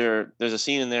 there's a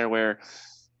scene in there where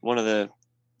one of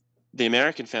the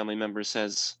American family members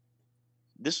says,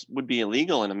 this would be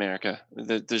illegal in America.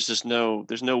 There's no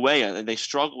way. They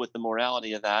struggle with the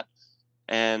morality of that.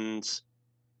 And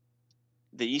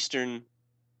the Eastern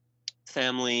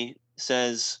family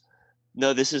says,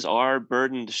 no, this is our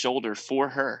burden to shoulder for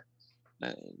her.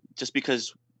 Just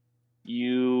because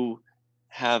you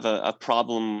have a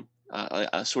problem,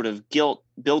 a sort of guilt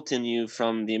built in you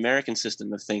from the American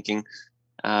system of thinking,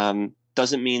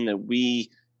 doesn't mean that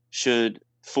we should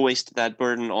foist that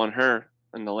burden on her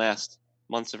in the last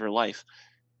months of her life.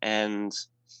 And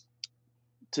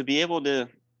to be able to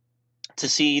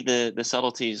see the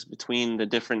subtleties between the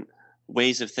different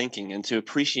ways of thinking and to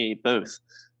appreciate both,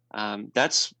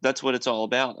 that's what it's all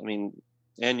about. I mean,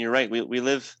 and you're right, we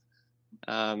live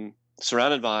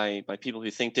surrounded by people who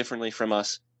think differently from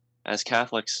us as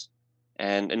Catholics,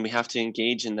 and we have to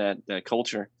engage in that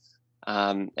culture,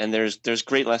 and there's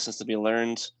great lessons to be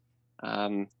learned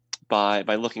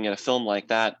by looking at a film like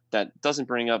that doesn't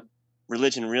bring up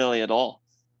religion really at all,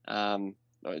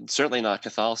 certainly not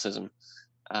Catholicism,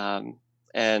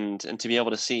 and to be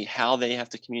able to see how they have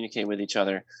to communicate with each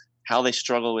other, how they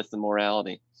struggle with the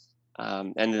morality,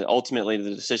 and ultimately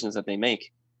the decisions that they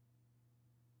make.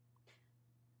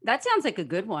 That sounds like a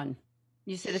good one.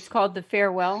 You said it's called The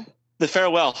Farewell? The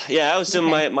Farewell. Yeah, I was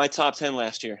Okay. in my top 10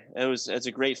 last year. It's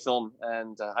a great film,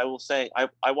 and I will say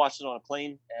I watched it on a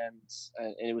plane,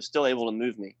 and it was still able to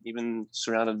move me, even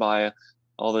surrounded by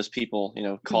all those people,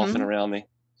 coughing around me.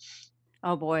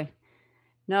 Oh boy.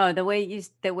 No, the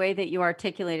way that you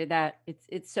articulated that,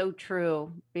 it's so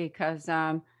true, because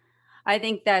I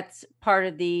think that's part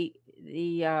of the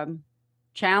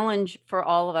challenge for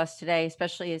all of us today,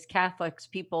 especially as Catholics,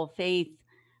 people of faith.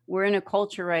 We're in a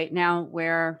culture right now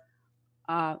where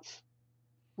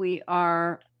we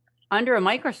are under a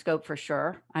microscope, for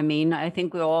sure. I mean, I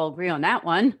think we all agree on that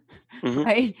one, Mhm.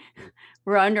 right?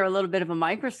 We're under a little bit of a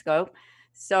microscope.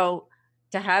 So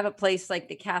to have a place like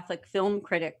the Catholic Film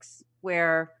Critics,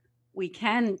 where we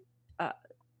can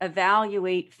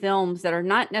evaluate films that are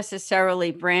not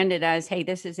necessarily branded as, hey,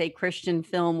 this is a Christian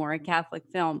film or a Catholic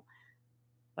film,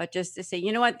 but just to say,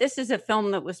 you know what, this is a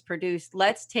film that was produced.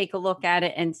 Let's take a look at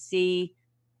it and see,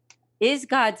 is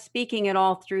God speaking at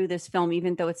all through this film,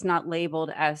 even though it's not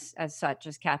labeled as such,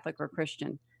 as Catholic or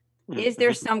Christian? Is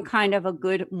there some kind of a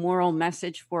good moral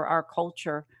message for our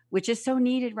culture, which is so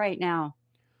needed right now?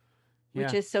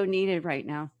 Which Yeah. is so needed right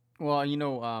now. Well,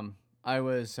 I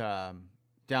was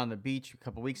down the beach a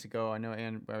couple weeks ago. I know,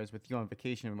 and I was with you on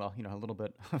vacation. Well, a little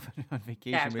bit on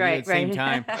vacation Yeah, with you at right, the same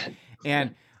right. time,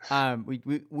 and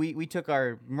we took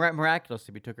our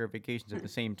miraculously we took our vacations at the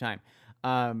same time,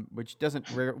 which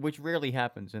rarely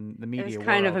happens in the It was media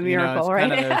kind of a world. It's miracle,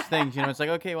 kind right? of those things. It's like,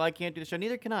 okay, well, I can't do the show,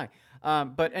 neither can I.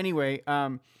 But anyway,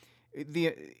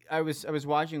 the I was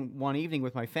watching one evening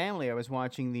with my family. I was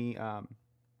watching the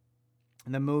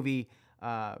movie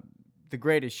The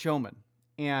Greatest Showman,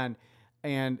 and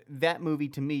that movie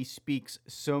to me speaks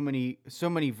so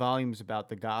many volumes about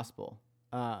the gospel,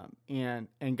 and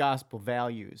gospel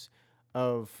values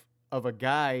of a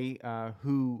guy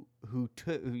who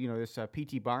took this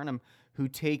P.T. Barnum, who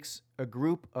takes a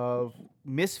group of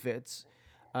misfits,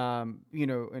 and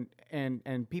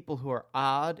people who are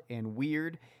odd and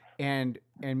weird, and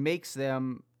makes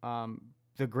them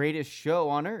the greatest show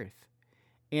on earth.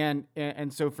 And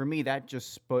so for me, that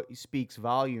just speaks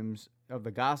volumes of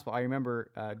the gospel. I remember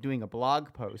doing a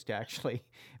blog post, actually,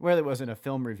 where there wasn't a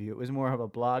film review. It was more of a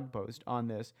blog post on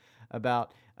this,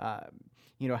 about how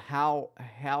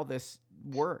this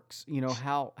works.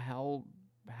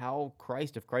 How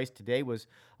Christ, if Christ today was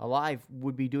alive,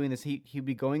 would be doing this. He'd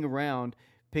be going around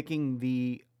picking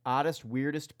the oddest,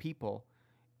 weirdest people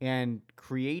and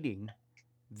creating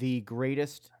the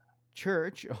greatest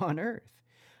church on earth,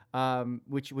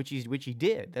 which he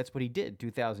did. That's what he did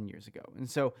 2,000 years ago. And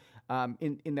so,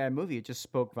 in that movie, it just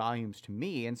spoke volumes to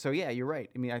me. And so, yeah, you're right.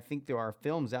 I mean, I think there are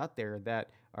films out there that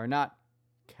are not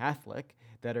Catholic,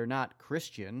 that are not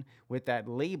Christian, with that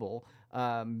label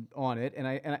on it. And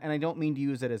I don't mean to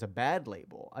use it as a bad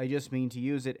label. I just mean to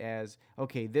use it as,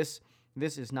 okay, this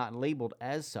is not labeled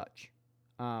as such.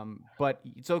 But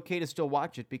it's okay to still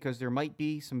watch it, because there might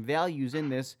be some values in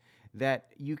this that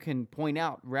you can point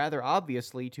out rather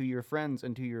obviously to your friends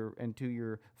and to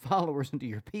your followers and to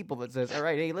your people, that says, all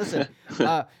right, hey, listen,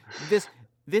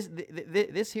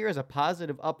 this here is a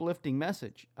positive, uplifting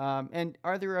message. And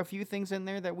are there a few things in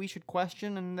there that we should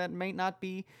question and that may not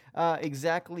be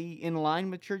exactly in line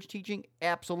with church teaching?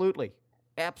 Absolutely.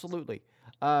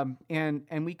 And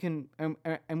we can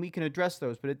address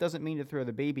those, but it doesn't mean to throw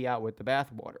the baby out with the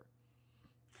bathwater.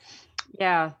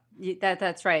 Yeah,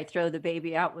 that's right. Throw the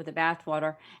baby out with the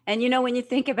bathwater. And when you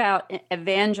think about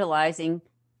evangelizing,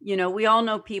 we all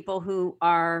know people who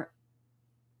are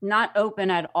not open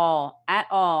at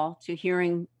all to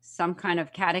hearing some kind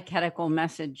of catechetical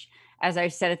message. As I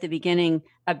said at the beginning,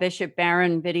 a Bishop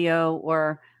Barron video,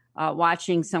 or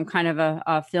watching some kind of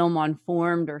a film on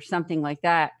Formed or something like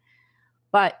that.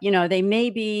 But, they may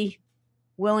be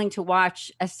willing to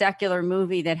watch a secular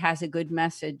movie that has a good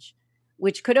message,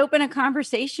 which could open a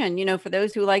conversation, for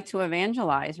those who like to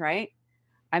evangelize, right?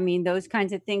 I mean, those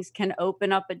kinds of things can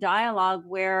open up a dialogue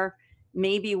where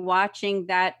maybe watching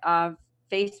that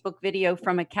Facebook video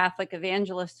from a Catholic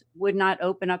evangelist would not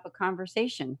open up a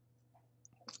conversation.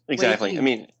 Exactly. I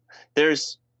mean,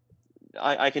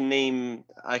 I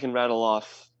can rattle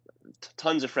off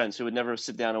tons of friends who would never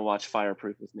sit down and watch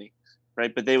Fireproof with me,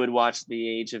 right? But they would watch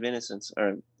The Age of Innocence,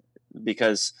 or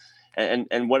because,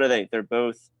 and what are they? They're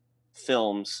both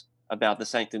films about the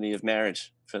sanctity of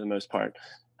marriage, for the most part.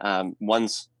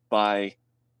 One's by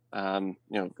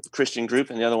Christian group,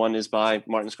 and the other one is by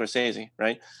Martin Scorsese,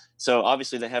 right? So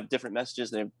obviously they have different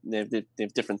messages. They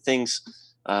have different things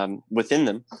within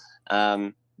them,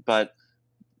 but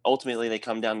ultimately they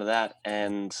come down to that,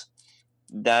 and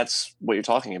that's what you're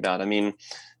talking about. I mean,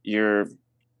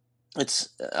 it's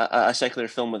a secular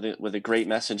film with a great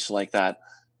message like that,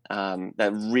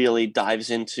 that really dives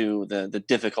into the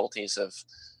difficulties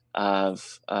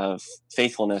of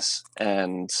faithfulness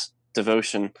and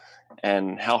devotion,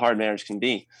 and how hard marriage can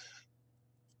be.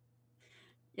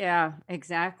 Yeah,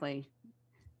 exactly.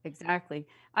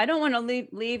 I don't want to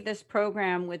leave this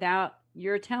program without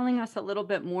you're telling us a little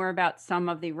bit more about some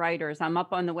of the writers. I'm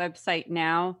up on the website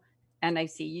now, and I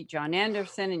see you, John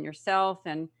Anderson, and yourself,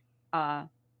 and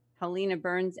Helena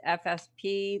Burns,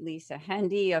 FSP, Lisa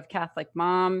Hendy of Catholic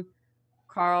Mom,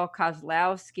 Carl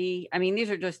Kozlowski. I mean, these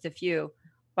are just a few,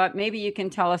 but maybe you can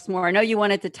tell us more. I know you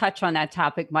wanted to touch on that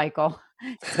topic, Michael.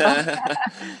 So, I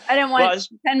didn't want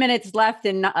 10 minutes left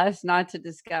and us not to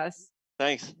discuss.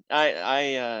 Thanks.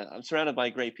 I'm surrounded by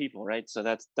great people, right? So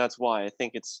that's why I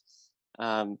think it's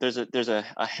there's a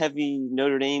heavy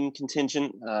Notre Dame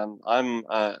contingent. I'm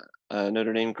a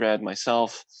Notre Dame grad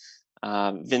myself.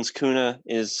 Vince Cuna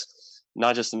is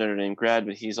not just a Notre Dame grad,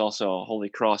 but he's also a Holy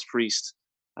Cross priest.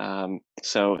 And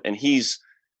he's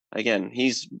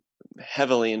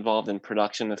heavily involved in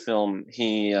production of film.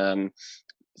 He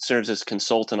serves as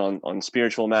consultant on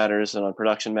spiritual matters and on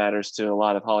production matters to a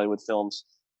lot of Hollywood films.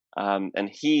 And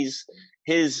his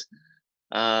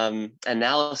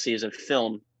analyses of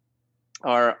film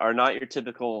are not your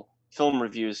typical film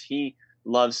reviews. He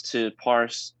loves to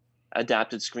parse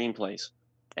adapted screenplays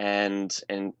and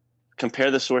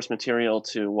compare the source material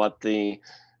to what the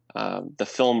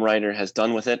film writer has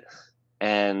done with it,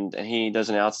 and he does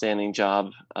an outstanding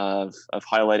job of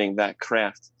highlighting that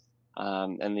craft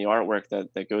and the artwork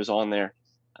that goes on there.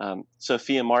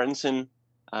 Sophia Martinson,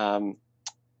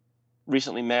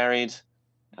 recently married,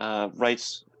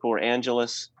 writes for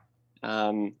Angelus.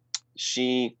 The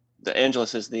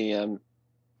Angelus is the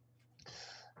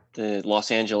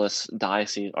Los Angeles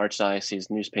Archdiocese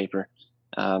newspaper.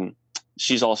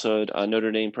 She's also a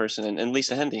Notre Dame person, and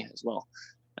Lisa Hendy as well.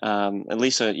 And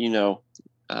Lisa,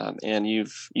 and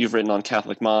you've written on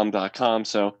CatholicMom.com,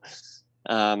 so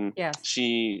Yes.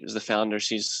 she is the founder.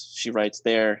 She writes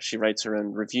there. She writes her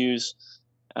own reviews,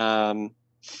 and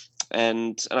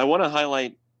I want to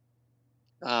highlight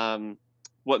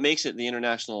what makes it the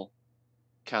International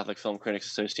Catholic Film Critics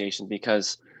Association,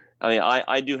 because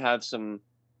I do have some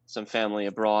family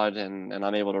abroad, and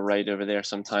I'm able to write over there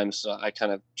sometimes, so I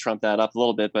kind of trump that up a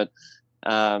little bit. But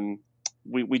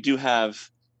we do have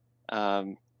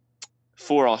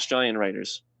 4 Australian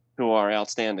writers who are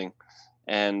outstanding,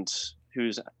 and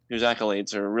whose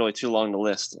accolades are really too long to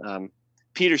list.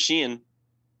 Peter Sheehan,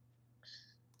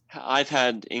 I've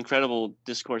had incredible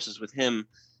discourses with him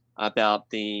about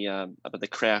the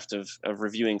craft of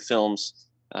reviewing films.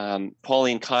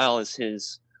 Pauline Kael is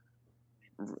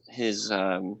his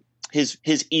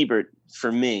Ebert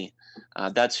for me.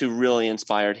 That's who really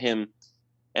inspired him.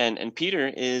 And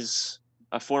Peter is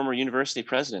a former university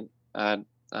president at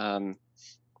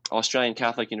Australian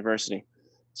Catholic University.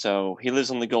 So he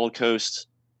lives on the Gold Coast.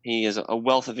 He has a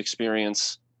wealth of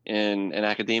experience in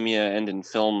academia and in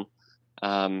film.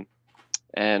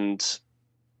 And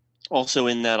also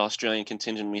in that Australian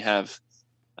contingent, we have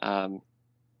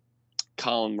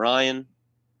Colin Ryan,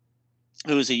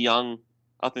 who is a young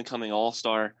up-and-coming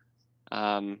all-star,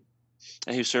 and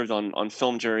who served on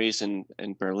film juries in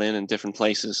Berlin and different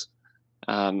places.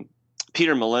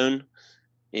 Peter Malone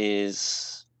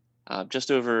is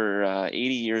just over 80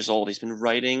 years old. He's been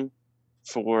writing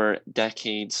for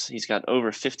decades. He's got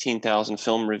over 15,000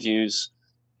 film reviews.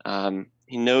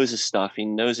 He knows his stuff. He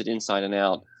knows it inside and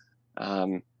out.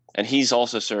 And he's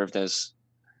also served as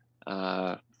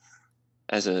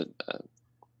an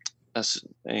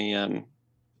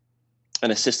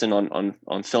assistant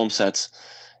on film sets.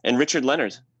 And Richard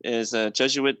Leonard is a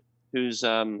Jesuit who's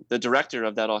the director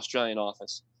of that Australian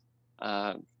office.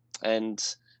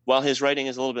 And while his writing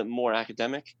is a little bit more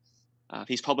academic,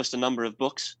 he's published a number of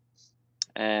books,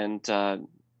 and the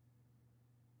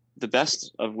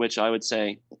best of which I would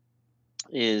say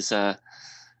is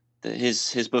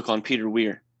his book on Peter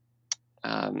Weir,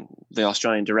 the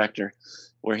Australian director,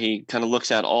 where he kind of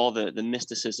looks at all the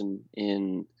mysticism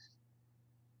in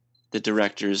the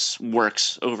director's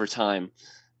works over time,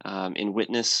 in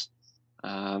Witness,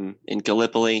 in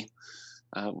Gallipoli,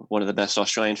 one of the best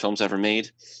Australian films ever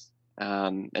made,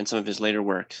 and some of his later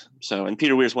work. And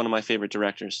Peter Weir is one of my favorite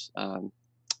directors.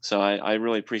 So I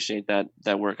really appreciate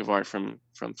that work of art from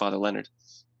Father Leonard.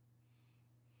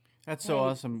 That's so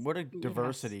awesome. What a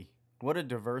diversity. Yes. What a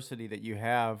diversity that you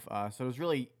have. So it's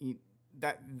really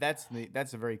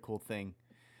that's a very cool thing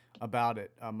about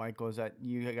it, Michael, is that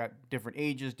you got different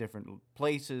ages, different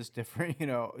places, different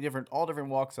all different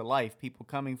walks of life, people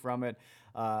coming from it,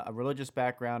 a religious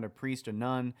background, a priest, a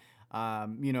nun.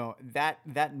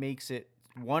 That makes it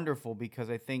wonderful,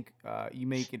 because I think you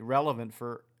make it relevant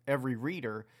for every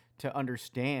reader to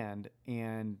understand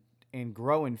and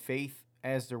grow in faith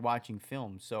as they're watching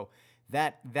films. So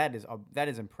that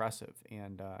is impressive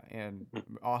and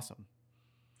awesome.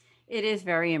 It is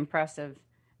very impressive.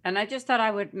 And I just thought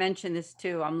I would mention this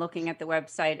too. I'm looking at the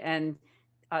website, and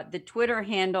the Twitter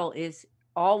handle is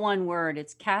all one word.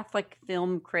 It's Catholic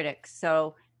Film Critics.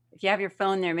 So if you have your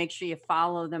phone there, make sure you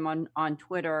follow them on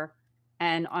Twitter.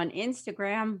 And on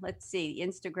Instagram, let's see, the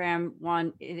Instagram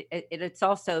one, it's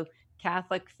also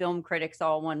Catholic Film Critics,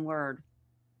 all one word.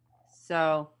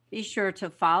 So be sure to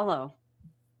follow.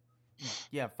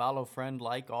 Yeah, follow, friend,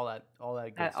 like, all that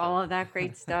good stuff. All of that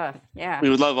great stuff. Yeah. We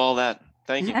would love all that.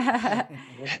 Thank you.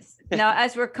 Now,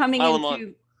 as we're coming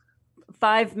into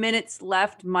 5 minutes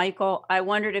left, Michael, I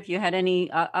wondered if you had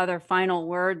any other final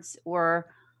words,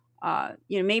 or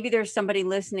maybe there's somebody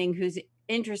listening who's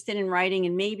interested in writing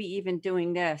and maybe even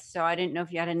doing this. So I didn't know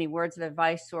if you had any words of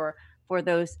advice or for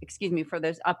those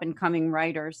up and coming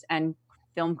writers and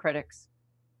film critics?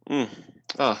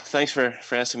 Oh, thanks for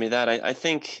asking me that. I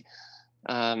think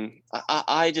I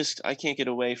can't get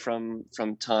away from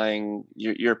tying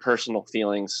your personal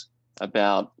feelings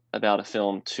about a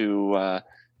film to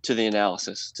the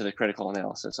analysis, to the critical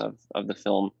analysis of the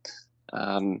film,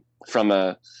 from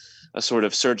a sort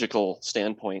of surgical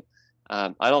standpoint.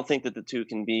 I don't think that the two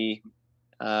can be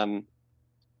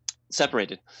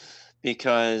separated,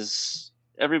 because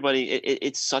everybody,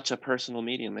 it's such a personal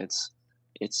medium. It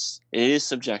is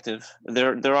subjective.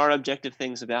 There are objective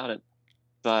things about it,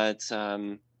 but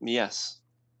yes,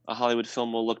 a Hollywood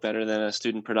film will look better than a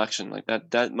student production. Like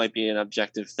that might be an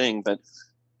objective thing, but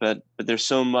there's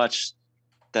so much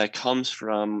that comes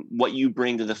from what you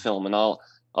bring to the film. And I'll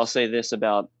say this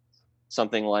about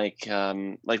something like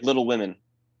Little Women,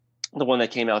 the one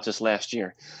that came out just last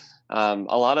year. A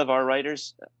lot of our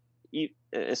writers,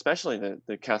 especially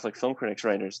the Catholic film critics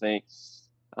writers, they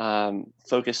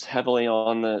focused heavily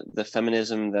on the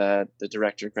feminism that the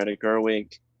director Greta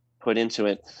Gerwig put into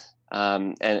it,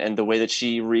 and the way that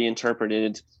she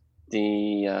reinterpreted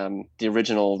the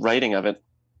original writing of it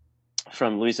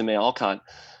from Louisa May Alcott,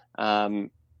 and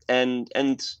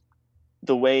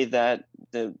the way that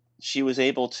she was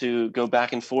able to go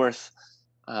back and forth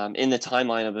in the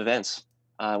timeline of events,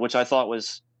 which I thought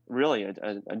was really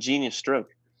a genius stroke.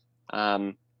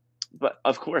 But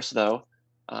of course, though,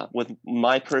 with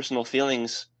my personal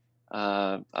feelings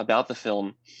about the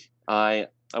film, I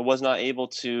was not able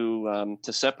to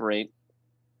separate,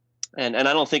 and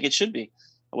I don't think it should be.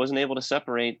 I wasn't able to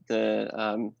separate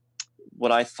the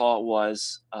what I thought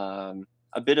was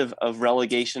a bit of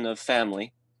relegation of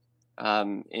family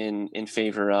in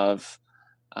favor of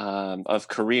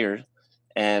career,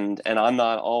 and I'm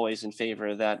not always in favor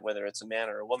of that, whether it's a man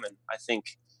or a woman. I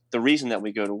think the reason that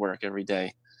we go to work every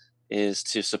day is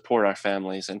to support our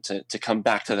families and to come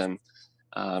back to them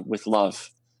with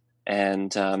love.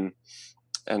 And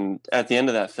at the end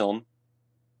of that film,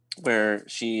 where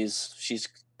she's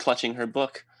clutching her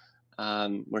book,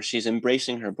 where she's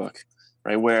embracing her book,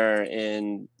 right? Where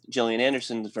in Gillian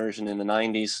Anderson's version in the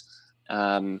 90s,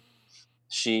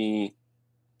 she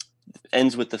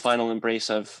ends with the final embrace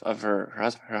of her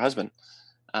husband.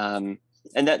 And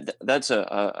that's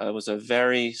was a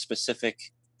very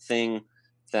specific thing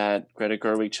that Greta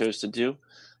Gerwig chose to do.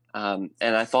 And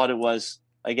I thought it was,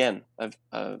 again,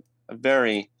 a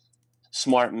very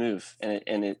smart move,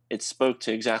 and it spoke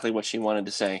to exactly what she wanted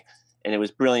to say. And it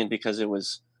was brilliant because it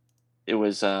was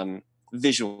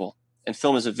visual, and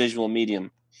film is a visual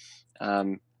medium.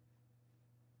 With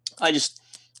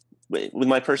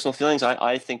my personal feelings,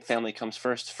 I think family comes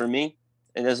first for me.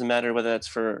 It doesn't matter whether that's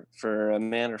for a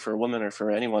man or for a woman or for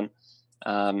anyone.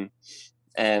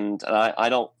 And I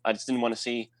just didn't want to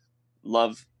see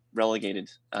love relegated.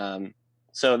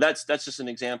 So that's just an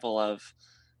example of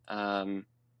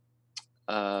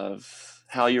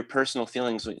how your personal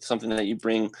feelings, something that you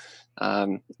bring,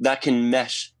 that can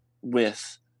mesh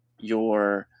with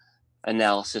your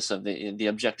analysis of the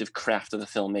objective craft of the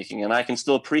filmmaking. And I can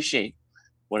still appreciate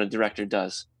what a director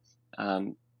does.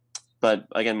 But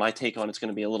again, my take on it's going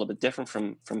to be a little bit different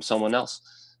from someone else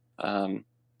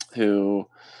who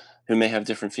may have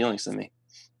different feelings than me.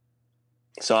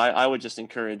 So I would just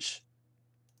encourage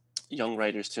young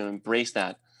writers to embrace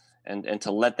that and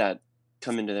to let that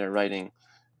come into their writing,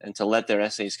 and to let their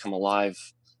essays come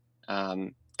alive,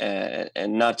 and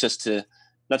not just to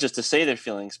say their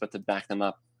feelings, but to back them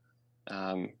up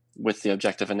with the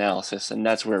objective analysis. And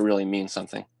that's where it really means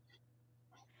something.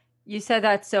 You said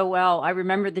that so well. I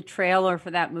remember the trailer for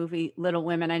that movie, Little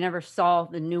Women. I never saw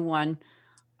the new one,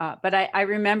 but I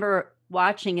remember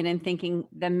watching it and thinking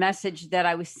the message that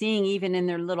I was seeing, even in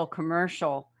their little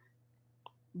commercial,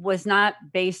 was not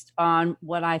based on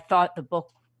what I thought the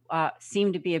book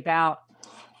seemed to be about.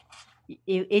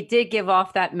 It did give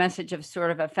off that message of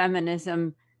sort of a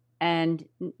feminism, and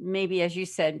maybe, as you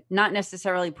said, not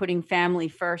necessarily putting family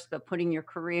first, but putting your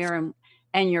career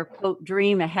and your quote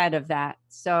dream ahead of that.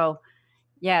 So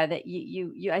yeah, that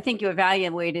you I think you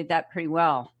evaluated that pretty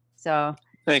well. So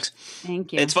thanks.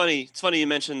 Thank you. It's funny you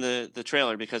mentioned the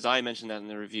trailer, because I mentioned that in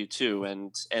the review too,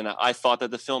 and I thought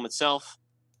that the film itself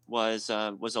was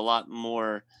a lot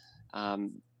more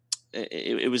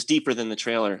it was deeper than the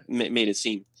trailer made it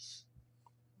seem.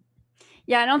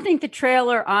 Yeah, I don't think the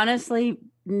trailer, honestly,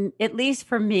 at least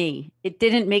for me, it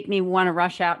didn't make me want to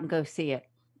rush out and go see it.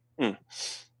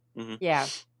 Mm-hmm. Yeah.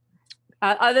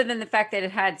 Other than the fact that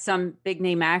it had some big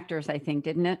name actors, I think,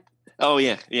 didn't it? Oh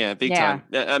yeah, big time.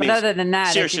 I mean, other than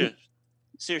that,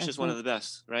 Saoirse is one of the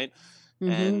best, right?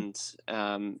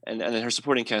 Mm-hmm. And her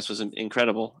supporting cast was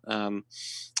incredible.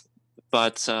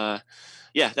 But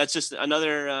yeah, that's just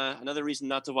another reason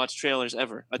not to watch trailers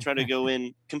ever. I try to go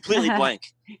in completely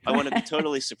blank. I want to be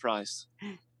totally surprised.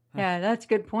 Yeah, that's a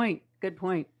good point. Good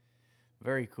point.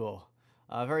 Very cool.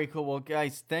 Very cool. Well,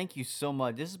 guys, thank you so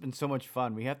much. This has been so much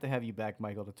fun. We have to have you back,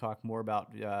 Michael, to talk more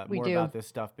about about this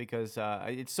stuff, because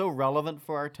it's so relevant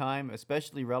for our time,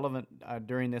 especially relevant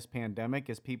during this pandemic,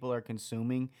 as people are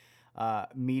consuming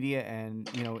media and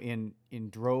in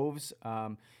droves.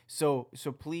 So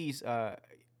please,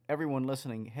 everyone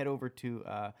listening, head over to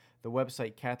the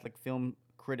website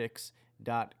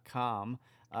CatholicFilmCritics.com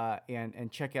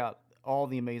and check out all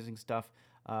the amazing stuff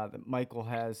that Michael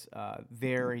has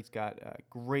there. He's got a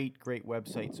great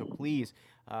website, so please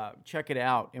check it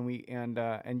out.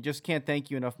 And just can't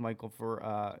thank you enough, Michael,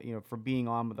 for for being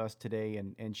on with us today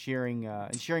and sharing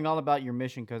all about your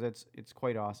mission, because it's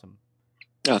quite awesome.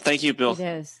 Oh, thank you, Bill. It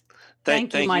is.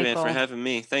 Thank you, Michael, man, for having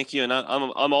me. Thank you, and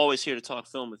I'm always here to talk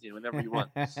film with you whenever you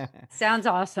want. Sounds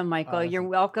awesome, Michael. Awesome. You're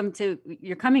welcome to.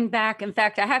 You're coming back. In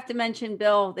fact, I have to mention,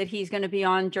 Bill, that he's going to be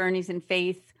on Journeys in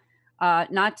Faith,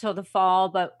 not till the fall,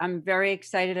 but I'm very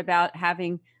excited about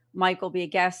having Michael be a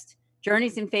guest.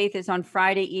 Journeys in Faith is on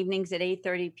Friday evenings at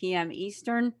 8:30 p.m.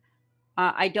 Eastern.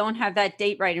 I don't have that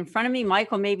date right in front of me.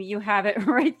 Michael, maybe you have it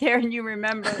right there and you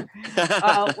remember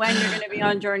when you're going to be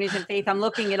on Journeys in Faith. I'm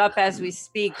looking it up as we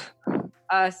speak.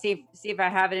 See if I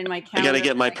have it in my calendar. I got to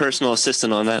get my personal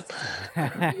assistant on that.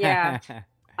 Yeah,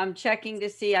 I'm checking to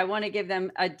see. I want to give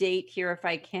them a date here if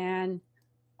I can.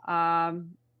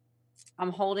 I'm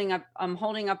holding up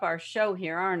our show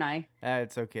here, aren't I?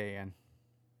 It's okay, Ann.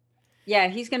 Yeah,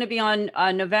 he's going to be on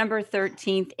November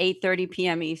 13th, 8:30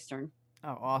 p.m. Eastern.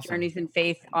 Oh, awesome. Journeys in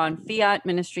Faith on Fiat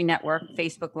Ministry Network,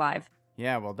 Facebook Live.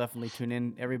 Yeah, well, definitely tune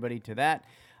in, everybody, to that.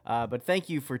 But thank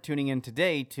you for tuning in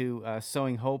today to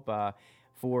Sowing Hope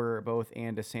for both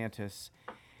Ann DeSantis.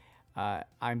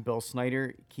 I'm Bill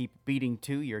Snyder. Keep beating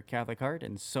to your Catholic heart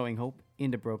and sowing hope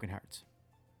into broken hearts.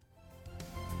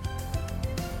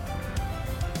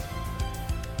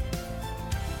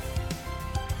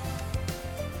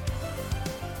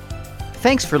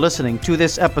 Thanks for listening to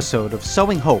this episode of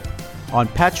Sowing Hope on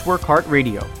Patchwork Heart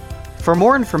Radio. For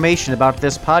more information about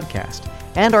this podcast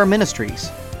and our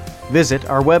ministries, visit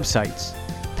our websites,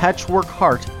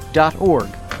 patchworkheart.org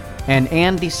and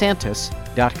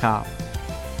anndesantis.com.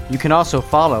 You can also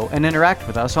follow and interact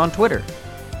with us on Twitter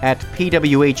at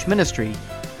PWH Ministry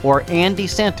or Ann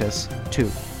DeSantis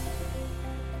 2.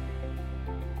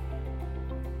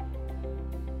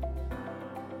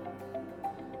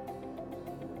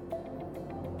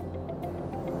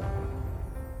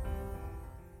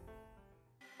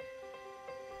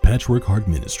 Patchwork Heart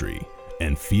Ministry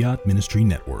and Fiat Ministry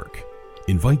Network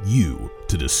invite you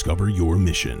to discover your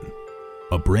mission.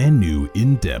 A brand new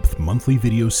in-depth monthly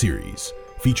video series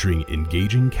featuring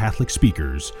engaging Catholic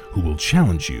speakers who will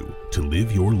challenge you to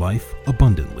live your life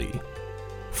abundantly.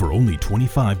 For only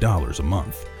 $25 a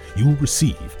month, you will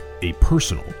receive a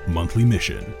personal monthly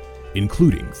mission,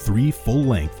 including 3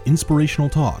 full-length inspirational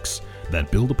talks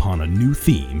that build upon a new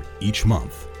theme each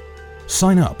month.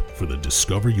 Sign up for the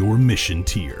Discover Your Mission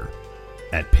tier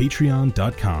at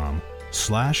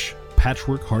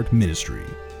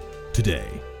patreon.com/patchworkheartministry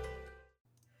today.